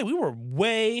will say we were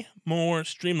way more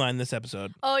streamlined this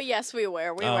episode. Oh yes, we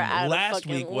were. We were out last of the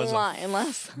fucking week was line.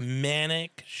 Last.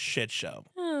 manic shit show.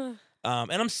 And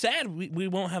I'm sad we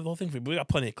won't have the whole thing for you. But we got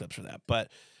plenty of clips for that.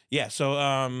 But yeah, so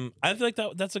I feel like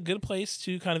that's a good place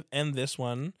to kind of end this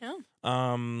one. Yeah.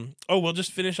 We'll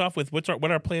just finish off with what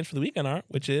our plans for the weekend are,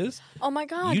 which is Oh my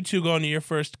God. you two going to your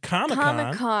first Comic-Con.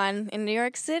 Comic-Con in New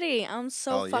York City. I'm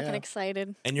so Oh, fucking yeah.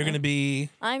 excited. And you're going to be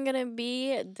I'm gonna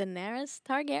be Daenerys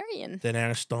Targaryen.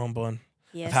 Daenerys Stormborn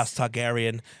Yes. of House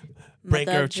Targaryen, Mother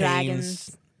Breaker of of Chains,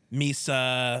 Dragons.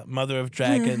 Misa, Mother of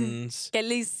Dragons,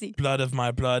 Khaleesi. Blood of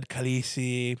My Blood,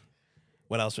 Khaleesi.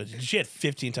 What else was it? She had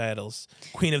 15 titles.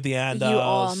 Queen of the Andals. You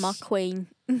are my queen.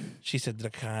 She said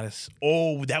Dracarys.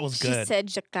 Oh, that was good. She said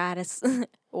Jacaris.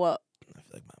 What? I feel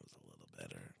like mine was a little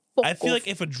better. I feel off. like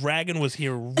if a dragon was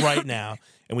here right now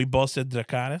and we both said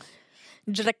Dracarys,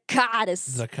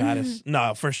 Dracaris.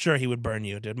 no, for sure he would burn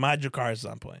you, dude. My Dracarys is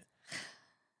on point.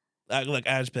 Look,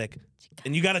 I just pick.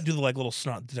 And you got to do the little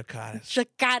snort Dracarys.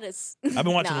 Jacaris. I've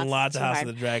been watching No, lots it's of too House hard.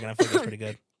 of the Dragon. I think it's pretty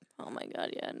good. Oh my God,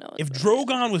 yeah, no. If it's really-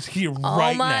 Drogon was here Oh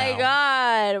right my now,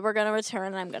 God, we're gonna return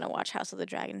and I'm gonna watch House of the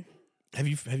Dragon. have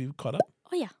you caught up?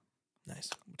 Oh yeah. Nice.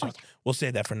 Oh, yeah. We'll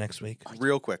save that for next week.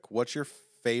 Real quick, what's your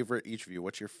favorite, each of you,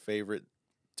 what's your favorite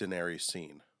Daenerys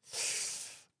scene?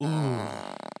 Ooh.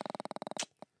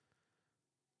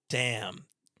 Damn.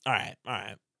 All right.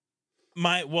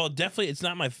 Definitely it's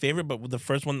not my favorite, but the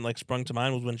first one that sprung to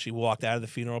mind was when she walked out of the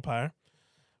funeral pyre.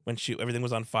 When everything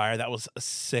was on fire. That was a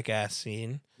sick ass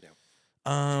scene. Yeah.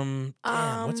 Damn,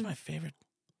 what's my favorite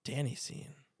Dany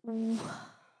scene?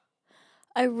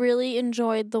 I really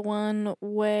enjoyed the one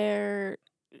where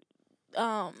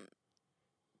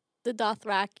the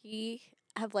Dothraki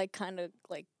have like kind of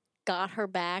like got her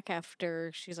back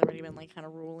after she's already been like kind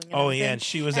of ruling. And Oh everything. yeah, and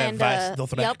she was at Vice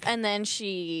Dothraki. Yep, and then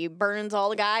she burns all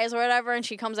the guys or whatever, and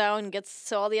she comes out and gets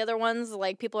to all the other ones.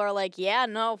 Like people are like, yeah,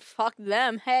 no, fuck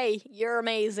them. Hey, you're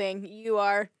amazing. You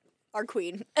are our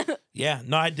queen. Yeah,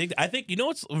 no, I dig. I think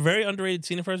what's a very underrated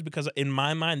scene of hers, because in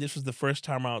my mind this was the first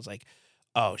time where I was like,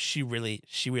 oh, she really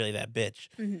that bitch.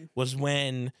 Mm-hmm. Was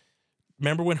when,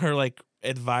 remember when her like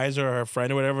advisor or her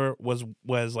friend or whatever was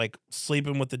like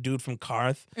sleeping with the dude from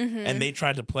Karth, and they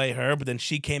tried to play her, but then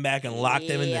she came back and locked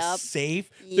them in the safe.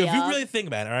 So if you really think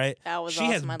about it, all right, that was she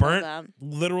awesome. has burnt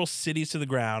literal cities to the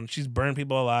ground. She's burned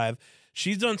people alive.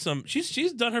 She's done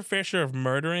she's done her fair share of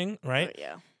murdering, right? Oh,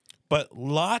 yeah. But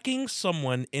locking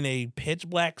someone in a pitch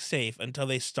black safe until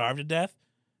they starve to death,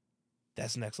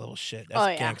 that's next level shit.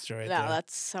 That's gangster right there.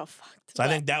 That's so fucked. So I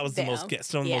think that was the most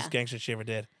some of the Yeah. most gangster she ever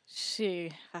did.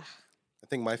 I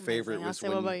think my favorite was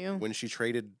What about you? when she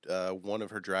traded one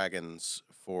of her dragons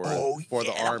for Oh, the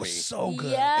that army. was so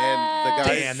good. Yeah. And the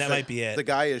guy, Damn, that might be it. The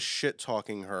guy is shit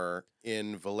talking her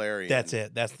in Valerian. That's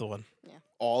it. That's the one.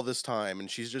 All this time, and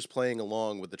she's just playing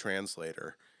along with the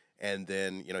translator. And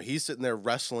then he's sitting there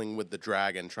wrestling with the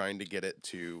dragon, trying to get it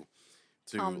to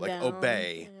Calm like down.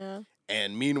 obey. Yeah.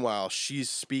 And meanwhile, she's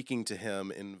speaking to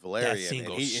him in Valerian, scene and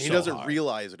goes he so doesn't hard.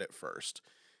 realize it at first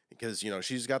because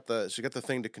she's got the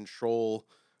thing to control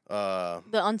The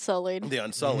Unsullied. the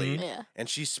Unsullied, Yeah. and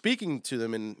she's speaking to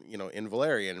them in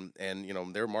Valerian,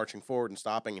 and they're marching forward and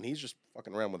stopping, and he's just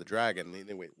fucking around with the dragon.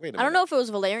 And wait a minute. I don't know if it was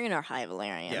Valerian or High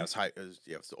Valerian. Yeah, it's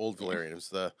the old Valerian.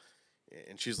 It's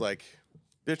and she's like,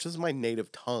 "Bitch, this is my native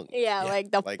tongue." Yeah,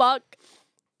 like the Like- fuck.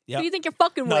 Yep. Who do you think you're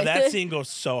fucking No, with? that scene goes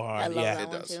so I hard. love Yeah, that It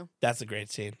one does. too. that's a great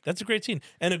scene. That's a great scene.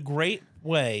 And a great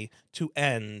way to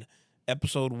end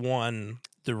episode 1,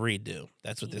 the redo.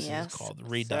 That's what this is called, the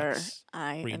Redux. Sir,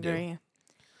 I redo. agree.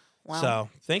 Wow. So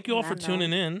thank you all On for that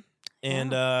tuning in.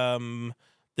 And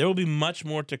there will be much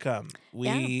more to come.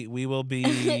 We will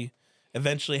be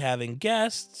eventually having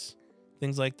guests,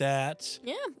 things like that.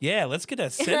 Yeah. Yeah, let's get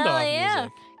that send-off Yeah.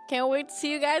 music. Can't wait to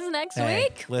see you guys next Hey,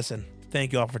 week. listen,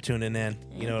 thank you all for tuning in.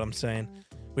 You know what I'm saying?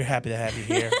 We're happy to have you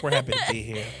here. We're happy to be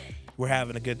here. We're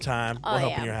having a good time. Oh, We're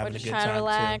hoping you're We're having a just good trying time to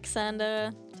relax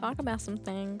and talk about some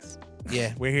things. too.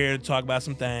 Yeah, we're here to talk about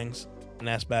some things, and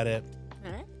that's about it.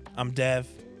 All right. I'm Dev,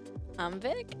 I'm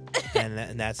Vic. and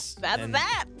that's That's and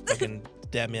that. fucking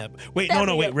dab me up. Wait, Dab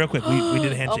me wait, up. real quick. We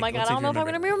did a handshake. Oh my god, Let's I see don't know if I'm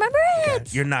you gonna remember Okay,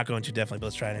 it. you're not going to, definitely, but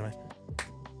let's try it anyway.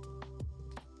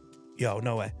 Yo,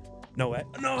 no way. No way.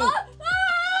 No. All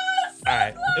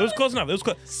right. It was close enough. It was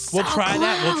close. We'll try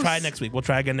that. We'll try next week. We'll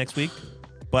try again next week.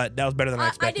 But that was better than I I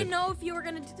expected. didn't know if you were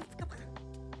gonna do.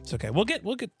 It's okay. We'll get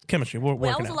chemistry. We're That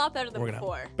working was a out. lot better than Working out.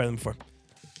 before. Better than before.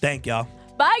 Thank y'all.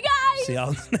 Bye, guys. See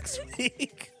y'all next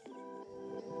week.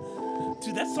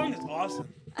 Dude, that song is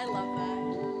awesome. I love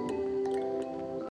that.